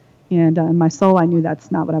 And in my soul, I knew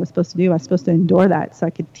that's not what I was supposed to do. I was supposed to endure that so I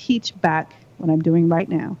could teach back what I'm doing right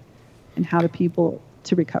now and how to people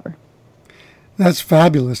to recover. That's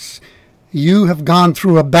fabulous. You have gone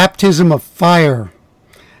through a baptism of fire.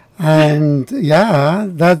 And yeah,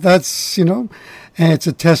 that's, and it's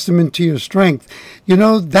a testament to your strength.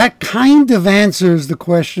 That kind of answers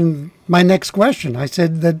my next question. I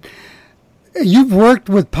said that You've worked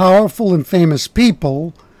with powerful and famous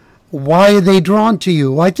people. Why are they drawn to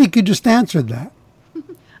you? I think you just answered that.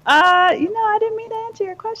 I didn't mean to answer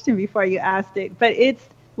your question before you asked it, but it's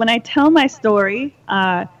when I tell my story,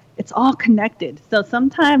 it's all connected. So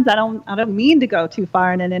sometimes I don't mean to go too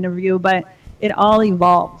far in an interview, but it all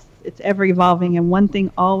evolves. It's ever evolving, and one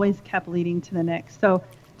thing always kept leading to the next. So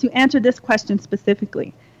to answer this question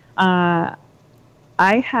specifically, I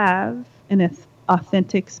have an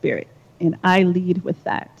authentic spirit, and I lead with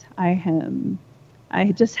that.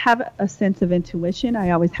 I just have a sense of intuition. I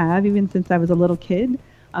always have, even since I was a little kid.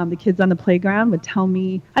 The kids on the playground would tell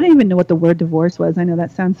me, I didn't even know what the word divorce was. I know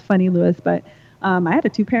that sounds funny, Lewis, but I had a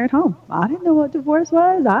 2-parent home. I didn't know what divorce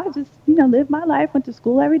was. I just, lived my life, went to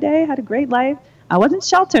school every day, had a great life. I wasn't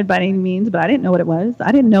sheltered by any means, but I didn't know what it was.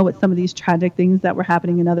 I didn't know what some of these tragic things that were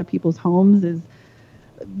happening in other people's homes is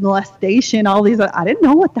molestation, all these. I didn't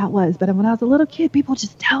know what that was. But when I was a little kid, people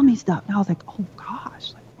just tell me stuff. And I was like, oh,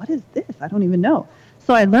 gosh, what is this? I don't even know.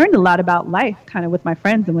 So I learned a lot about life kind of with my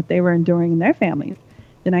friends and what they were enduring in their families.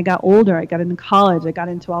 Then I got older, I got into college, I got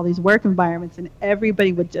into all these work environments, and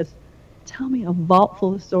everybody would just tell me a vault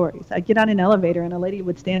full of stories. I'd get on an elevator, and a lady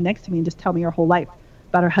would stand next to me and just tell me her whole life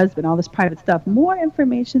about her husband, all this private stuff, more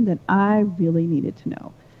information than I really needed to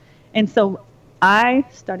know. And so I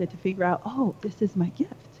started to figure out, this is my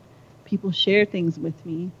gift. People share things with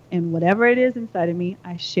me, and whatever it is inside of me,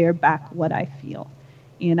 I share back what I feel.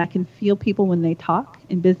 And I can feel people when they talk.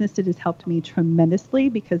 In business, it has helped me tremendously,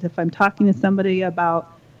 because if I'm talking to somebody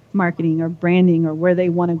about marketing or branding or where they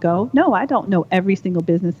want to go, no, I don't know every single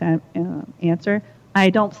business answer.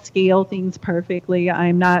 I don't scale things perfectly.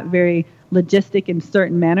 I'm not very logistic in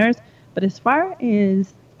certain manners. But as far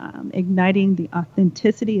as igniting the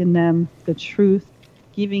authenticity in them, the truth,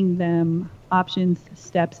 giving them options,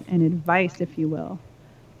 steps, and advice, if you will,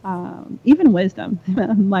 even wisdom.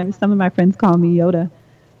 Some of my friends call me Yoda.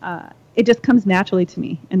 It just comes naturally to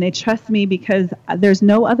me, and they trust me because there's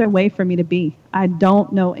no other way for me to be. I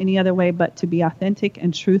don't know any other way but to be authentic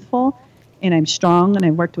and truthful, and I'm strong, and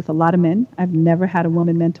I've worked with a lot of men. I've never had a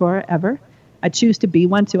woman mentor ever. I choose to be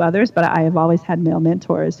one to others, but I have always had male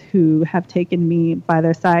mentors who have taken me by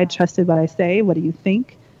their side, trusted what I say. What do you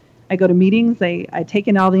think? I go to meetings, I take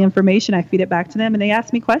in all the information, I feed it back to them, and they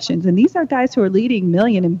ask me questions. And these are guys who are leading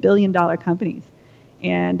million and billion-dollar companies.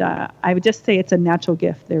 And I would just say it's a natural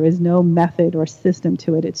gift. There is no method or system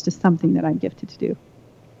to it. It's just something that I'm gifted to do.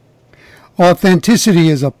 Authenticity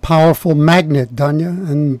is a powerful magnet, Danya,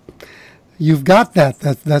 and you've got that.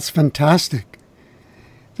 That's fantastic.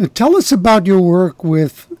 Now, tell us about your work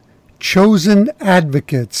with Chosen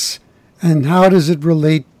Advocates, and how does it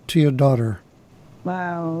relate to your daughter?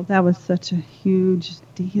 Wow, that was such a huge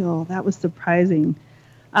deal. That was surprising.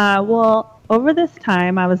 Over this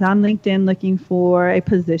time, I was on LinkedIn looking for a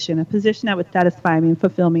position that would satisfy me and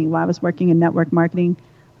fulfill me. While I was working in network marketing,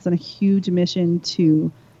 I was on a huge mission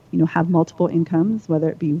to, have multiple incomes, whether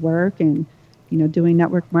it be work and, doing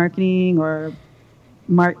network marketing or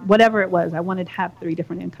whatever it was. I wanted to have 3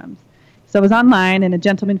 different incomes. So I was online, and a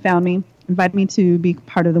gentleman found me, invited me to be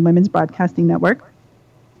part of the Women's Broadcasting Network.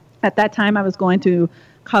 At that time, I was going to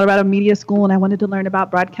Colorado Media School, and I wanted to learn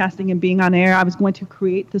about broadcasting and being on air. I was going to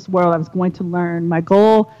create this world. I was going to learn. My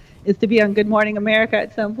goal is to be on Good Morning America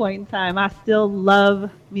at some point in time. I still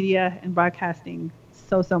love media and broadcasting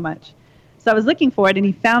so much. So I was looking for it, and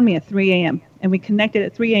he found me at 3 a.m., and we connected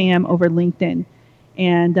at 3 a.m. over LinkedIn.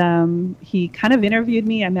 And he kind of interviewed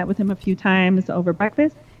me. I met with him a few times over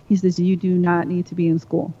breakfast. He says, you do not need to be in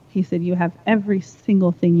school. He said, you have every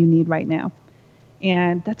single thing you need right now.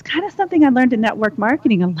 And that's kind of something I learned in network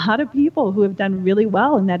marketing. A lot of people who have done really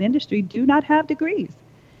well in that industry do not have degrees.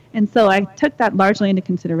 And so I took that largely into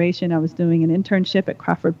consideration. I was doing an internship at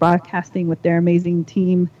Crawford Broadcasting with their amazing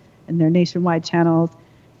team and their nationwide channels.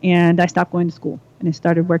 And I stopped going to school, and I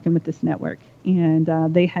started working with this network.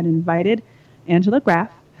 And they had invited Angela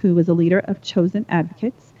Graff, who was a leader of Chosen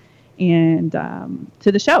Advocates, and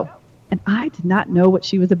to the show. And I did not know what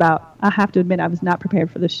she was about. I have to admit, I was not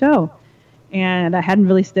prepared for the show. And I hadn't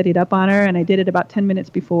really studied up on her, and I did it about 10 minutes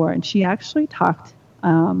before. And she actually talked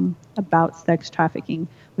about sex trafficking,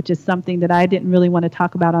 which is something that I didn't really want to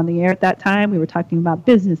talk about on the air at that time. We were talking about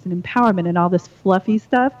business and empowerment and all this fluffy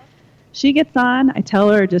stuff. She gets on, I tell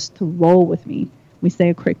her just to roll with me. We say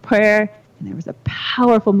a quick prayer, and there was a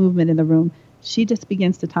powerful movement in the room. She just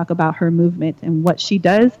begins to talk about her movement and what she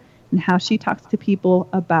does and how she talks to people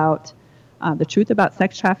about the truth about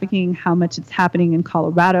sex trafficking, how much it's happening in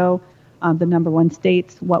Colorado, the #1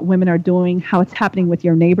 states, what women are doing, how it's happening with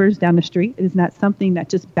your neighbors down the street. It is not something that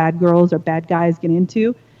just bad girls or bad guys get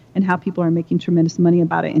into, and how people are making tremendous money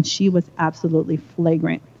about it. And she was absolutely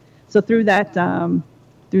flagrant. So through that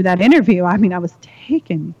interview, I mean, I was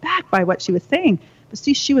taken back by what she was saying. But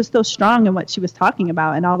see, she was so strong in what she was talking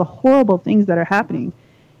about and all the horrible things that are happening.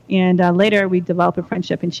 And later we developed a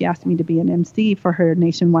friendship, and she asked me to be an MC for her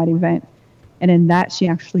nationwide event. And in that, she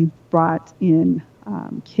actually brought in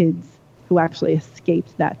kids who actually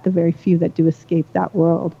escaped that, the very few that do escape that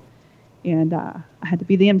world. And I had to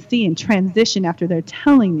be the MC and transition after they're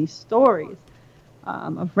telling these stories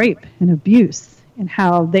of rape and abuse and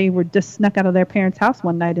how they were just snuck out of their parents' house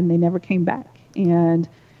one night and they never came back. And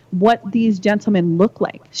what these gentlemen look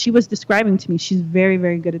like. She was describing to me, she's very,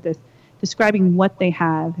 very good at this, describing what they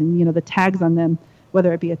have and, you know, the tags on them,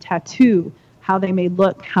 whether it be a tattoo, how they may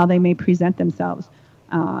look, how they may present themselves,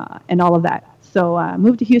 and all of that. So I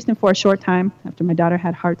moved to Houston for a short time after my daughter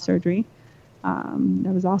had heart surgery.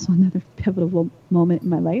 That was also another pivotal moment in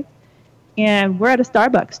my life. And we're at a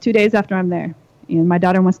Starbucks 2 days after I'm there. And my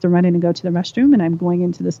daughter wants to run in and go to the restroom, and I'm going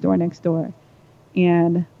into the store next door.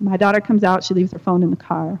 And my daughter comes out. She leaves her phone in the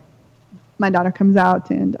car. My daughter comes out,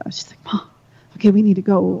 and she's like, Mom, okay, we need to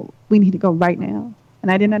go. We need to go right now.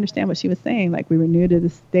 And I didn't understand what she was saying. Like, we were new to the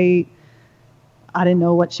state. I didn't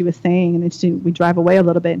know what she was saying. And then we drive away a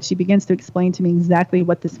little bit, and she begins to explain to me exactly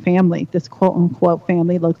what this family, this quote-unquote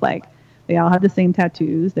family, looked like. They all had the same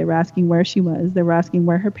tattoos. They were asking where she was. They were asking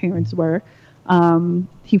where her parents were.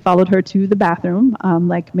 He followed her to the bathroom,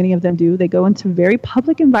 like many of them do. They go into very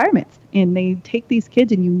public environments, and they take these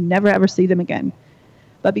kids, and you never, ever see them again.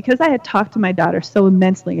 But because I had talked to my daughter so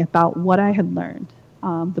immensely about what I had learned,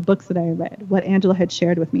 the books that I had read, what Angela had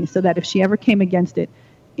shared with me, so that if she ever came against it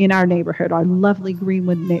in our neighborhood, our lovely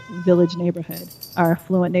Greenwood Village neighborhood, our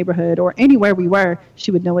affluent neighborhood, or anywhere we were,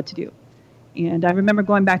 she would know what to do. And I remember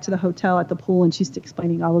going back to the hotel at the pool, and she's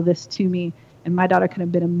explaining all of this to me. And my daughter could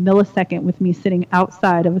have been a millisecond with me sitting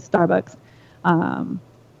outside of a Starbucks.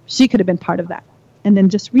 She could have been part of that. And then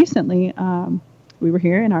just recently, we were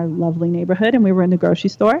here in our lovely neighborhood, and we were in the grocery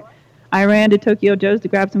store. I ran to Tokyo Joe's to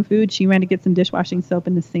grab some food. She ran to get some dishwashing soap,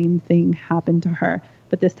 and the same thing happened to her.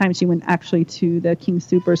 But this time she went actually to the King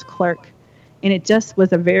Soopers clerk. And it just was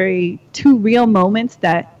two real moments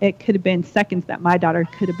that it could have been seconds that my daughter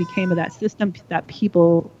could have became of that system that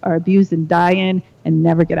people are abused and die in and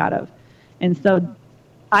never get out of. And so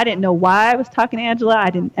I didn't know why I was talking to Angela. I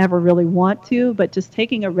didn't ever really want to, but just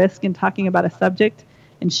taking a risk and talking about a subject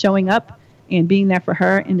and showing up and being there for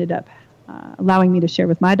her ended up allowing me to share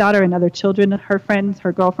with my daughter and other children, her friends,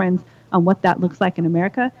 her girlfriends, on what that looks like in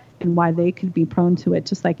America and why they could be prone to it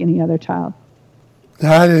just like any other child.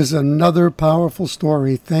 That is another powerful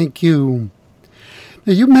story. Thank you.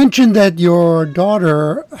 Now, you mentioned that your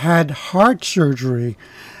daughter had heart surgery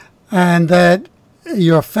and that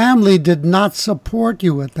your family did not support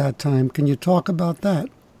you at that time. Can you talk about that?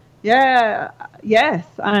 Yes.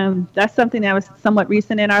 That's something that was somewhat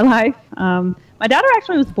recent in our life. My daughter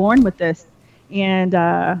actually was born with this, and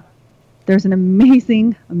there's an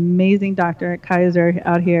amazing, amazing doctor at Kaiser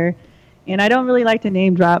out here, and I don't really like to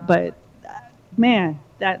name drop, but man,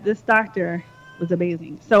 this doctor was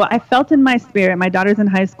amazing. So I felt in my spirit, my daughter's in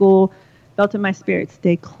high school, felt in my spirit,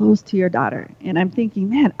 stay close to your daughter. And I'm thinking,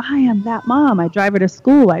 man, I am that mom. I drive her to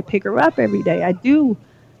school. I pick her up every day. I do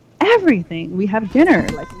everything. We have dinner,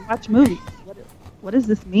 like we watch movies. What does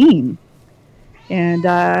this mean? And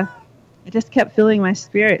I just kept feeling my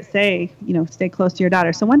spirit say, stay close to your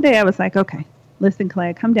daughter. So one day I was like, okay, listen,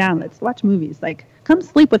 Clay, come down. Let's watch movies. Like, come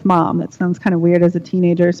sleep with mom. That sounds kind of weird as a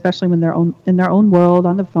teenager, especially when they're in their own world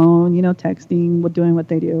on the phone, texting, doing what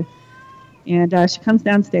they do. And she comes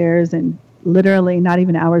downstairs, and literally not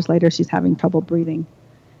even hours later, she's having trouble breathing.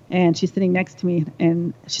 And she's sitting next to me,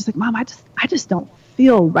 and she's like, Mom, I just don't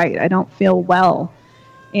feel right. I don't feel well.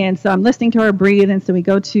 And so I'm listening to her breathe, and so we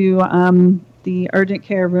go to the urgent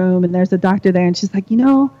care room, and there's a doctor there, and she's like, I'm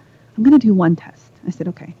going to do one test. I said,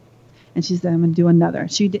 okay. And she said, I'm going to do another.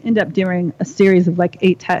 She ended up doing a series of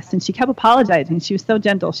 8 tests, and she kept apologizing. She was so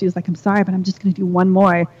gentle. She was like, I'm sorry, but I'm just going to do one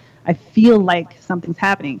more. I feel like something's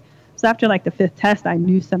happening. So after the 5th test, I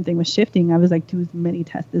knew something was shifting. I was like, do as many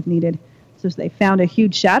tests as needed. So they found a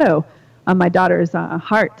huge shadow on my daughter's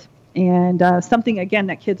heart. And something, again,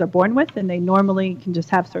 that kids are born with, and they normally can just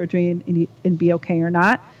have surgery and be okay or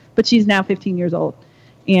not. But she's now 15 years old.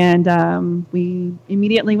 And we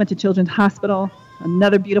immediately went to Children's Hospital.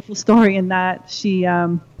 Another beautiful story in that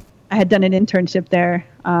I had done an internship there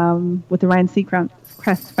with the Ryan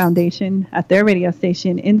Seacrest Foundation at their radio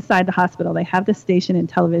station inside the hospital. They have the station and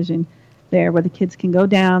television there where the kids can go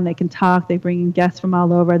down, they can talk, they bring in guests from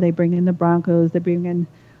all over, they bring in the Broncos, they bring in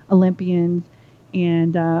Olympians,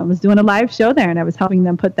 and I was doing a live show there, and I was helping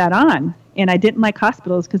them put that on. And I didn't like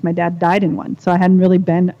hospitals because my dad died in one, so I hadn't really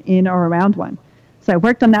been in or around one. So I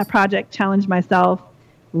worked on that project, challenged myself,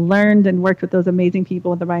 learned and worked with those amazing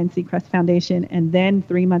people at the Ryan Seacrest Foundation. And then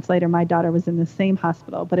 3 months later, my daughter was in the same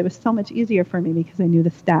hospital. But it was so much easier for me because I knew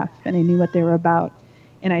the staff and I knew what they were about.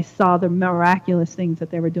 And I saw the miraculous things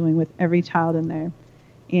that they were doing with every child in there.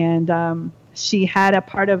 And she had a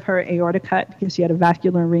part of her aorta cut because she had a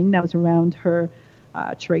vascular ring that was around her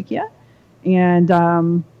trachea. And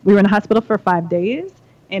we were in the hospital for 5 days.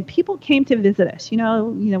 And people came to visit us,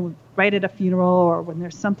 right at a funeral or when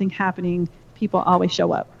there's something happening, people always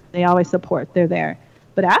show up. They always support. They're there.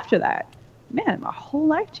 But after that, man, my whole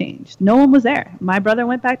life changed. No one was there. My brother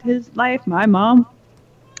went back to his life. My mom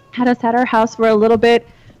had us at our house for a little bit.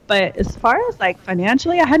 But as far as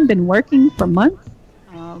financially, I hadn't been working for months.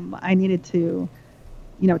 I needed to,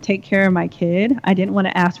 take care of my kid. I didn't want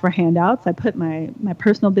to ask for handouts. I put my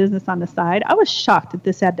personal business on the side. I was shocked that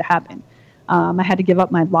this had to happen. I had to give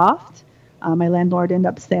up my loft. My landlord ended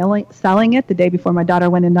up selling it the day before my daughter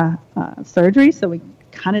went into surgery, so we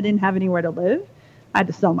kind of didn't have anywhere to live. I had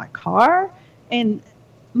to sell my car, and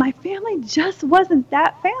my family just wasn't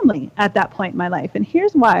that family at that point in my life. And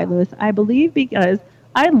here's why, Louis. I believe because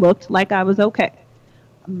I looked like I was okay.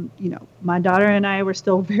 My daughter and I were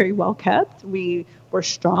still very well kept. We were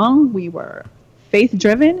strong. We were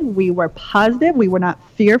faith-driven. We were positive. We were not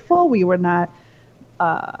fearful. We were not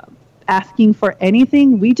asking for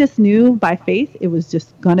anything. We just knew by faith it was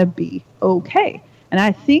just going to be okay. And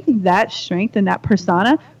I think that strength and that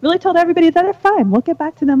persona really told everybody that they're fine. We'll get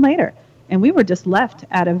back to them later. And we were just left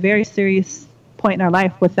at a very serious point in our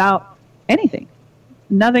life without anything.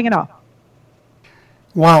 Nothing at all.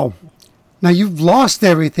 Wow. Now, you've lost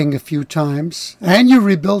everything a few times, and you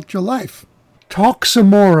rebuilt your life. Talk some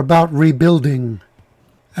more about rebuilding.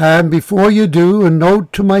 And before you do, a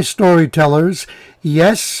note to my storytellers.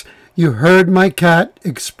 Yes, you heard my cat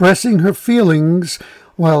expressing her feelings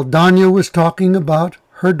while Danya was talking about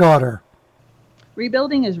her daughter.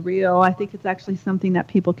 Rebuilding is real. I think it's actually something that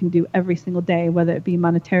people can do every single day, whether it be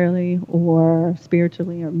monetarily or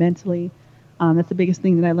spiritually or mentally. That's the biggest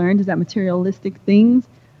thing that I learned is that materialistic things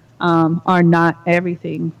are not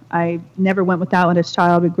everything. I never went without as a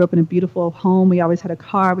child. We grew up in a beautiful home. We always had a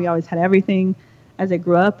car. We always had everything. As I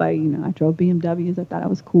grew up, I drove BMWs. I thought I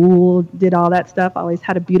was cool, did all that stuff. I always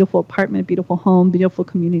had a beautiful apartment, beautiful home, beautiful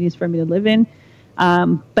communities for me to live in.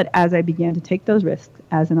 But as I began to take those risks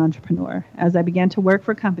as an entrepreneur, as I began to work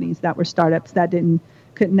for companies that were startups that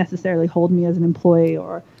couldn't necessarily hold me as an employee,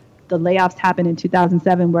 or the layoffs happened in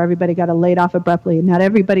 2007 where everybody got laid off abruptly and not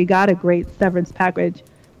everybody got a great severance package.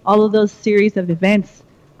 All of those series of events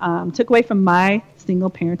took away from my single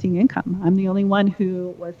parenting income. I'm the only one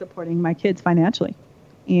who was supporting my kids financially.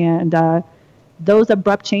 And those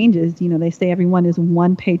abrupt changes, they say everyone is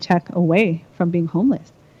one paycheck away from being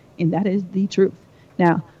homeless. And that is the truth.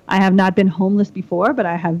 Now, I have not been homeless before, but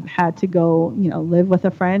I have had to go, live with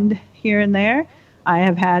a friend here and there. I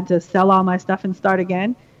have had to sell all my stuff and start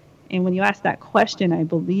again. And when you ask that question, I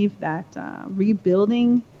believe that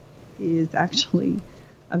rebuilding is actually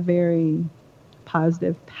a very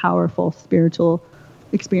positive, powerful, spiritual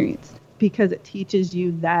experience because it teaches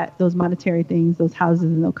you that those monetary things, those houses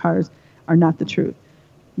and those cars are not the truth.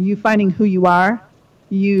 You finding who you are,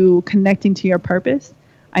 you connecting to your purpose.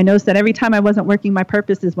 I noticed that every time I wasn't working my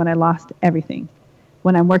purpose is when I lost everything.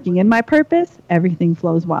 When I'm working in my purpose, everything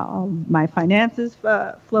flows well. My finances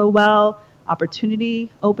flow well, opportunity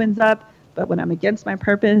opens up. But when I'm against my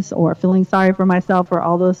purpose or feeling sorry for myself or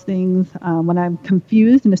all those things, when I'm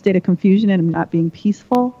confused, in a state of confusion and I'm not being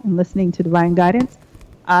peaceful and listening to divine guidance,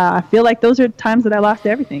 I feel like those are times that I lost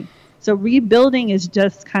everything. So rebuilding is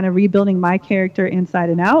just kind of rebuilding my character inside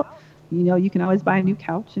and out. You can always buy a new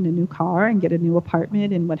couch and a new car and get a new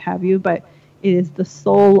apartment and what have you, but it is the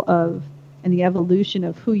soul of and the evolution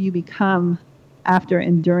of who you become after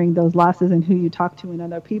enduring those losses and who you talk to and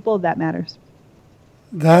other people that matters.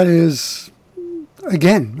 That is,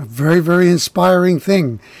 again, a very, very inspiring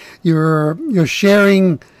thing. You're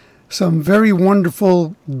sharing some very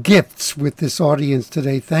wonderful gifts with this audience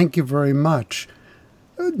today. Thank you very much.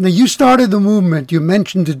 Now, you started the movement. You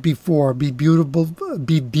mentioned it before. Be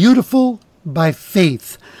beautiful by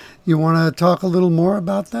faith. You want to talk a little more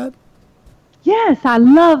about that? Yes, I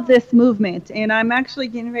love this movement, and I'm actually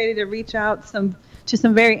getting ready to reach out to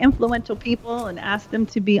some very influential people and ask them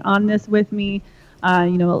to be on this with me.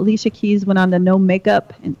 Alicia Keys went on the no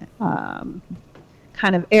makeup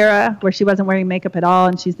kind of era where she wasn't wearing makeup at all,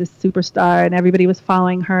 and she's this superstar, and everybody was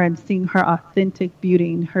following her and seeing her authentic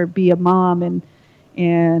beauty and her be a mom and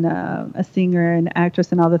a singer and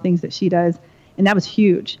actress and all the things that she does, and that was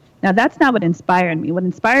huge. Now, that's not what inspired me. What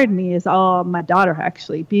inspired me is all my daughter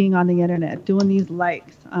actually being on the internet, doing these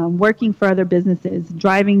likes, working for other businesses,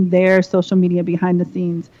 driving their social media behind the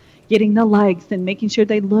scenes, getting the likes and making sure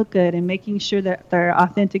they look good and making sure that they're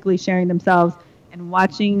authentically sharing themselves, and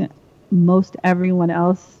watching most everyone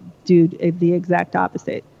else do the exact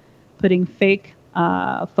opposite, putting fake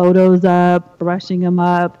photos up, brushing them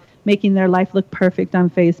up, making their life look perfect on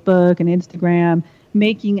Facebook and Instagram,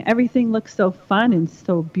 making everything look so fun and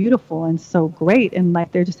so beautiful and so great, and like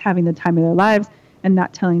they're just having the time of their lives, and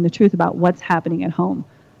not telling the truth about what's happening at home.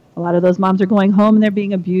 A lot of those moms are going home and they're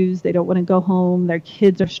being abused. They don't want to go home. Their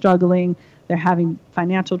kids are struggling. They're having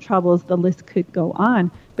financial troubles. The list could go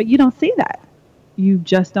on. But you don't see that. You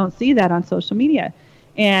just don't see that on social media.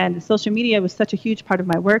 And social media was such a huge part of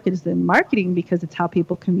my work. It is in marketing because it's how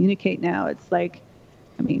people communicate now. It's like,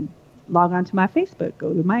 log on to my Facebook,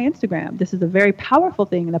 go to my Instagram. This is a very powerful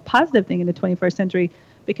thing and a positive thing in the 21st century,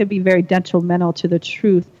 but could be very detrimental to the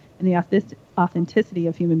truth and the authenticity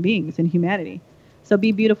of human beings and humanity. So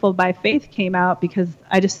Be Beautiful by Faith came out because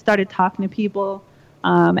I just started talking to people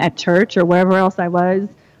at church or wherever else I was.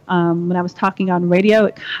 When I was talking on radio,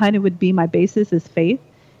 it kind of would be my basis is faith.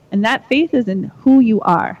 And that faith is in who you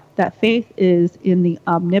are. That faith is in the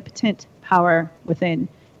omnipotent power within.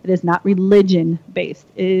 It is not religion-based.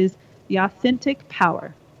 It is the authentic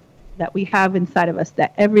power that we have inside of us,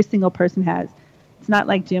 that every single person has. It's not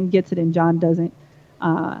like Jim gets it and John doesn't.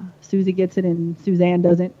 Susie gets it and Suzanne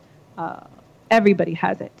doesn't. Everybody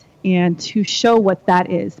has it. And to show what that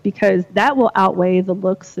is, because that will outweigh the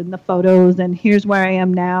looks and the photos and here's where I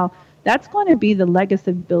am now. That's going to be the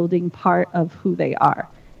legacy building part of who they are.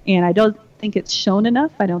 And I don't think it's shown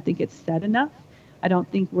enough. I don't think it's said enough. I don't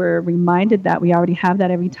think we're reminded that we already have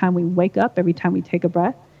that every time we wake up, every time we take a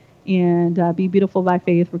breath. And Be Beautiful by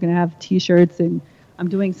Faith, we're going to have T-shirts, and I'm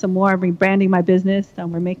doing some more rebranding my business,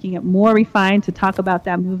 and we're making it more refined to talk about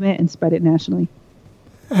that movement and spread it nationally.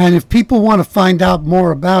 And if people want to find out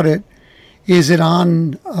more about it, is it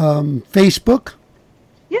on Facebook?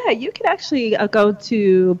 Yeah, you can actually go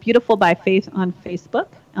to Beautiful by Faith on Facebook,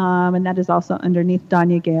 and that is also underneath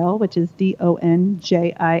Donya Gale, which is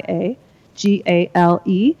DONJIAGALE.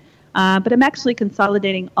 But I'm actually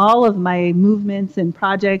consolidating all of my movements and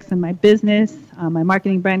projects and my business, my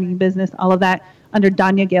marketing, branding business, all of that under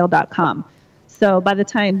DonyaGale.com. So by the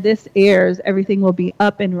time this airs, everything will be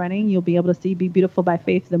up and running. You'll be able to see Be Beautiful by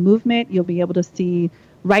Faith, the movement. You'll be able to see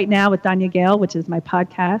Right Now with Donya Gale, which is my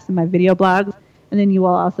podcast and my video blogs. And then you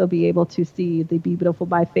will also be able to see the Be Beautiful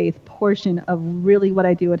by Faith portion of really what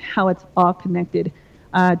I do and how it's all connected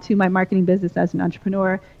to my marketing business as an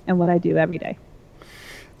entrepreneur and what I do every day.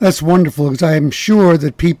 That's wonderful, because I'm sure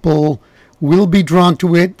that people will be drawn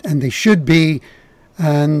to it, and they should be.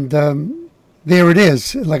 And there it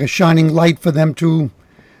is, like a shining light for them to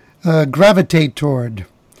gravitate toward.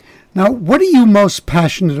 Now, what are you most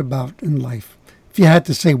passionate about in life? If you had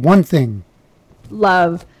to say one thing.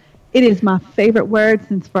 Love. It is my favorite word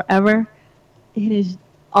since forever. It has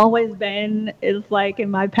always been. It's like in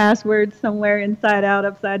my password somewhere, inside out,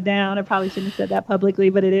 upside down. I probably shouldn't have said that publicly,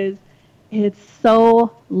 but it is. It's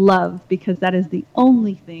so love, because that is the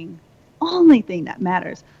only thing that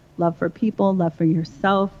matters. Love for people, love for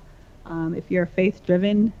yourself. If you're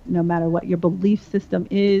faith-driven, no matter what your belief system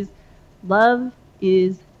is, love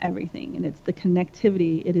is everything. And it's the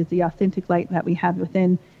connectivity. It is the authentic light that we have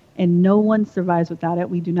within. And no one survives without it.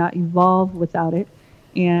 We do not evolve without it.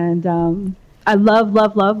 And I love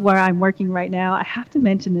where I'm working right now. I have to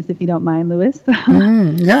mention this if you don't mind, Louis.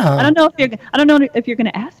 Yeah. I don't know if you're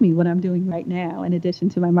going to ask me what I'm doing right now, in addition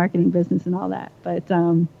to my marketing business and all that. But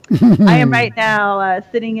I am right now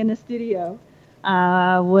sitting in the studio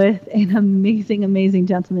with an amazing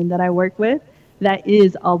gentleman that I work with. That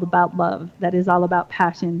is all about love. That is all about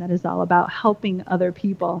passion. That is all about helping other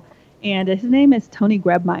people. And his name is Tony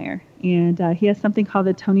Grebmeyer, and he has something called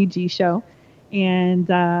the Tony G Show.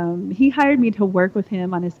 And he hired me to work with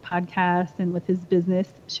him on his podcast and with his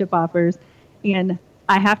business, Ship Offers. And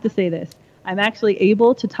I have to say this, I'm actually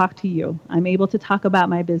able to talk to you. I'm able to talk about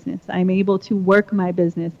my business. I'm able to work my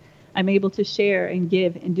business. I'm able to share and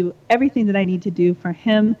give and do everything that I need to do for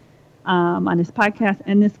him on his podcast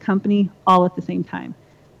and this company all at the same time.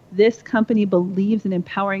 This company believes in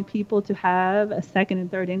empowering people to have a second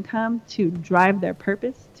and third income, to drive their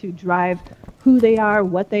purpose, to drive who they are,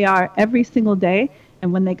 what they are every single day.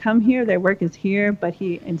 And when they come here, their work is here, but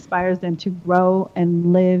he inspires them to grow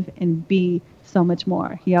and live and be so much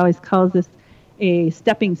more. He always calls this a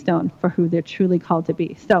stepping stone for who they're truly called to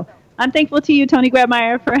be. So I'm thankful to you, Tony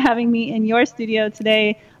Grebmeyer, for having me in your studio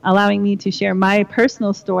today, allowing me to share my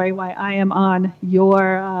personal story while I am on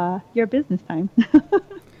your business time.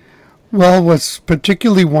 Well, what's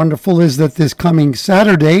particularly wonderful is that this coming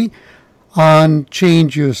Saturday on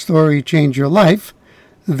Change Your Story, Change Your Life,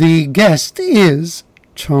 the guest is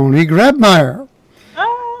Tony Grebmeier.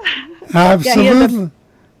 Absolutely. Yeah, he has a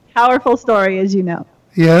powerful story, as you know.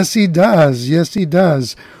 Yes, he does. Yes, he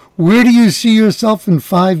does. Where do you see yourself in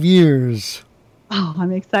 5 years? Oh,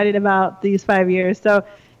 I'm excited about these 5 years. So,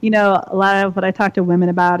 a lot of what I talk to women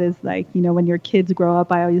about is like, when your kids grow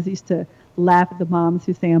up, I always used to laugh at the moms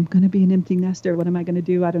who say, I'm going to be an empty nester. What am I going to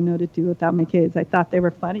do? I don't know what to do without my kids. I thought they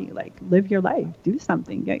were funny. Like, live your life, do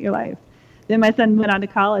something, get your life. Then my son went on to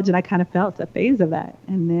college, and I kind of felt a phase of that.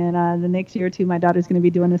 And then the next year or two, my daughter's going to be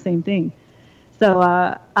doing the same thing. So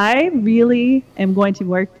I really am going to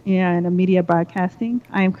work in media broadcasting.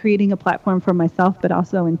 I am creating a platform for myself, but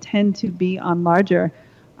also intend to be on larger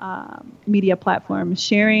media platforms,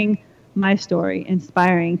 sharing my story,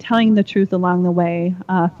 inspiring, telling the truth along the way,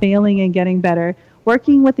 failing and getting better,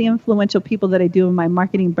 working with the influential people that I do in my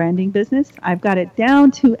marketing branding business. I've got it down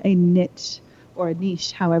to a niche or a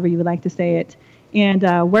niche, however you would like to say it,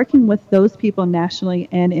 and working with those people nationally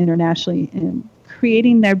and internationally and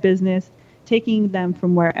creating their business, taking them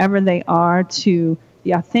from wherever they are to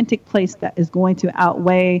the authentic place that is going to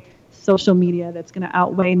outweigh social media, that's going to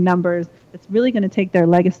outweigh numbers, that's really going to take their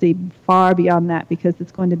legacy far beyond that because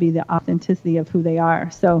it's going to be the authenticity of who they are.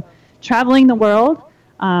 So traveling the world,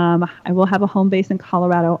 I will have a home base in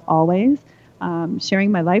Colorado always,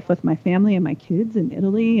 sharing my life with my family and my kids in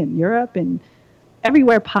Italy and Europe and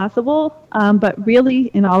everywhere possible, but really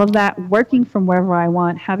in all of that, working from wherever I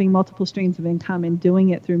want, having multiple streams of income and doing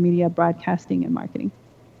it through media, broadcasting, and marketing.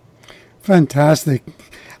 Fantastic.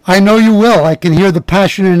 I know you will. I can hear the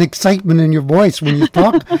passion and excitement in your voice when you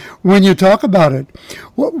talk when you talk about it.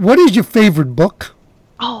 What is your favorite book?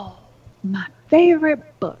 Oh, my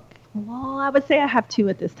favorite book. Well, I would say I have two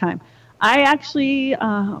at this time. I actually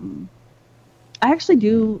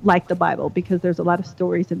do like the Bible because there's a lot of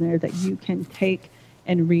stories in there that you can take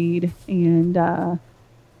and read and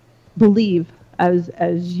believe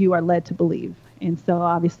as you are led to believe. And so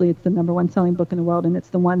obviously it's the number one selling book in the world, and it's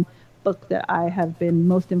the one book that I have been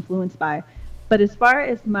most influenced by. But as far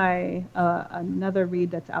as my another read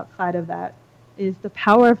that's outside of that is The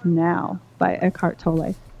Power of Now by Eckhart Tolle.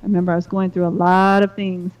 I remember I was going through a lot of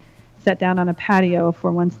things, sat down on a patio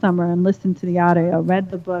for one summer and listened to the audio, read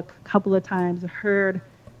the book a couple of times, heard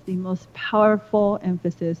the most powerful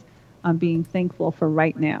emphasis on being thankful for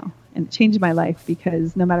right now. And it changed my life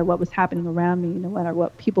because no matter what was happening around me, no matter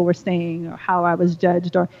what people were saying or how I was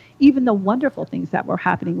judged or even the wonderful things that were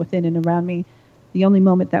happening within and around me, the only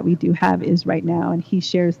moment that we do have is right now. And he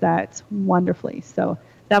shares that wonderfully. So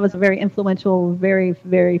that was a very influential, very,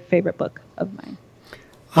 very favorite book of mine.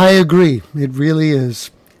 I agree. It really is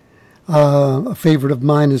a favorite of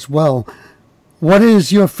mine as well. What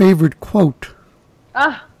is your favorite quote?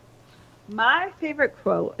 My favorite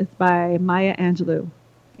quote is by Maya Angelou.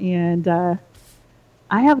 And I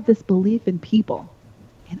have this belief in people.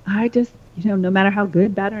 And I just, no matter how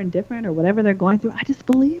good, bad, or indifferent, or whatever they're going through, I just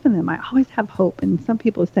believe in them. I always have hope. And some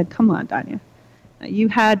people have said, come on, Danya. You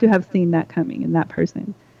had to have seen that coming in that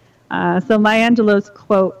person. So Maya Angelou's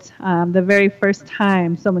quote, the very first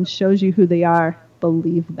time someone shows you who they are,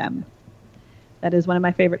 believe them. That is one of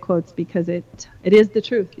my favorite quotes because it is the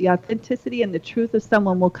truth. The authenticity and the truth of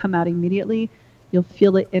someone will come out immediately. You'll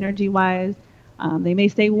feel it energy-wise. They may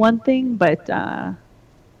say one thing, but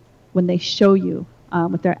when they show you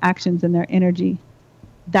with their actions and their energy,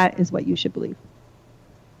 that is what you should believe.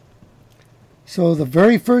 So the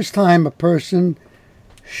very first time a person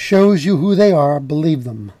shows you who they are, believe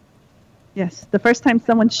them. Yes, the first time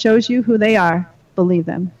someone shows you who they are, believe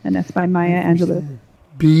them. And that's by Maya Angelou.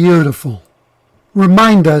 Beautiful.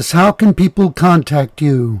 Remind us, how can people contact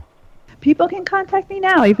you? People can contact me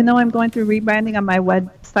now, even though I'm going through rebranding on my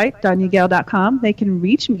website, DanyaGale.com. They can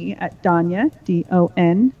reach me at Danya,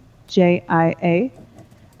 DONJIA,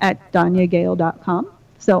 at DanyaGale.com.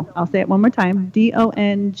 So I'll say it one more time,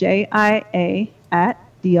 DONJIA at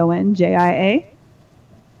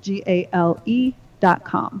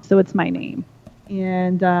DONJIAGALE.com. So it's my name.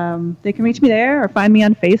 And they can reach me there or find me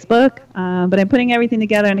on Facebook. But I'm putting everything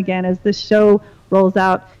together. And again, as this show rolls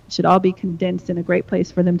out, it should all be condensed in a great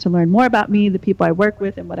place for them to learn more about me, the people I work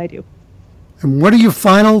with, and what I do. And what are your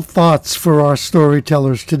final thoughts for our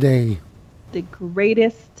storytellers today? The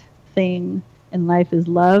greatest thing in life is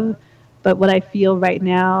love. But what I feel right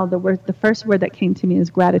now, the first word that came to me is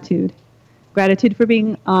gratitude. Gratitude for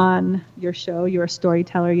being on your show. You're a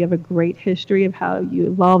storyteller. You have a great history of how you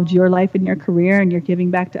evolved your life and your career, and you're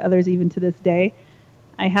giving back to others even to this day.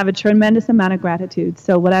 I have a tremendous amount of gratitude.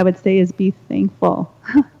 So what I would say is be thankful.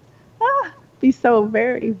 be so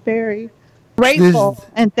very, very grateful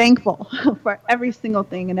and thankful for every single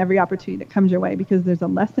thing and every opportunity that comes your way, because there's a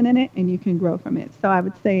lesson in it and you can grow from it. So I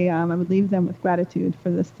would say I would leave them with gratitude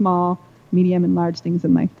for the small, medium, and large things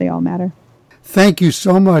in life. They all matter. Thank you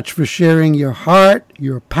so much for sharing your heart,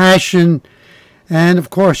 your passion, and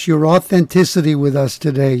of course your authenticity with us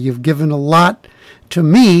today. You've given a lot to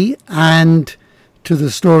me and to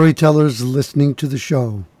the storytellers listening to the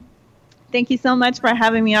show. Thank you so much for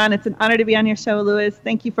having me on. It's an honor to be on your show, Louis.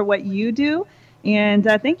 Thank you for what you do. And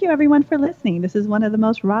thank you, everyone, for listening. This is one of the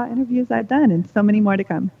most raw interviews I've done, and so many more to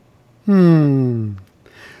come.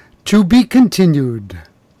 To be continued.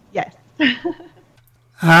 Yes.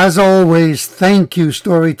 As always, thank you,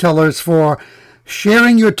 storytellers, for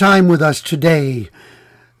sharing your time with us today.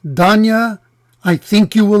 Danya, I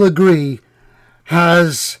think you will agree,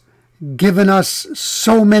 has given us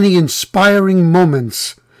so many inspiring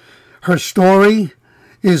moments. Her story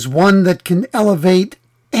is one that can elevate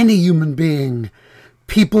any human being,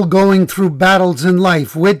 people going through battles in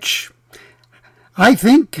life, which I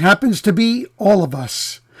think happens to be all of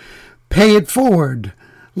us. Pay it forward.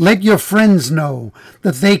 Let your friends know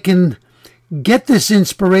that they can get this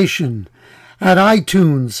inspiration at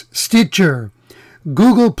iTunes, Stitcher,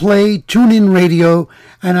 Google Play, TuneIn Radio,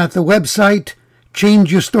 and at the website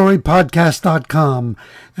changeyourstorypodcast.com.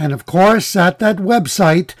 And of course, at that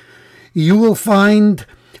website, you will find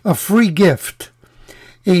a free gift,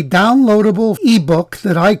 a downloadable ebook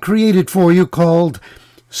that I created for you called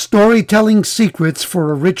Storytelling Secrets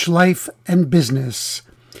for a Rich Life and Business.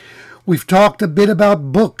 We've talked a bit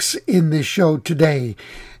about books in this show today,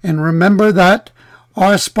 and remember that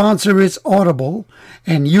our sponsor is Audible,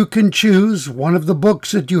 and you can choose one of the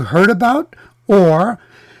books that you heard about or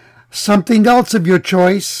something else of your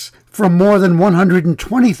choice from more than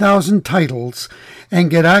 120,000 titles and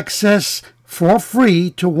get access for free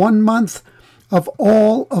to 1 month of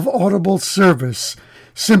all of Audible's service.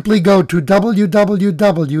 Simply go to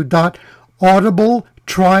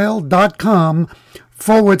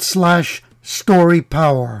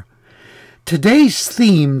www.audibletrial.com/storypower. Today's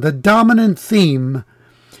theme, the dominant theme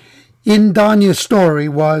in Danya's story,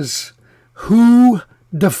 was who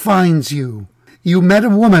defines you? You met a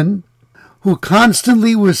woman who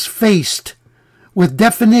constantly was faced with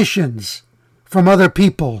definitions from other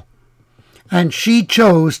people, and she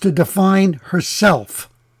chose to define herself.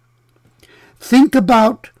 Think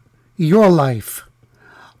about your life.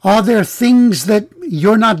 Are there things that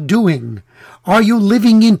you're not doing? Are you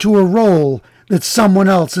living into a role that someone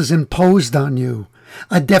else has imposed on you?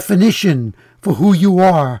 A definition for who you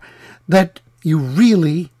are that you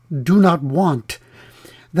really do not want,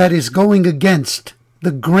 that is going against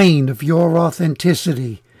the grain of your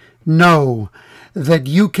authenticity? Know that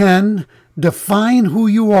you can define who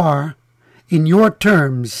you are in your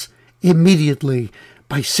terms immediately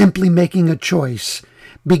by simply making a choice.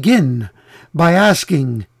 Begin by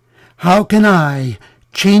asking, how can I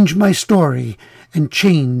change my story and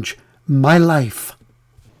change my life?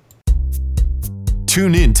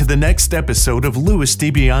 Tune in to the next episode of Louis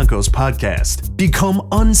DiBianco's podcast. Become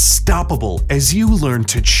unstoppable as you learn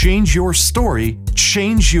to change your story,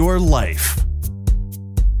 change your life.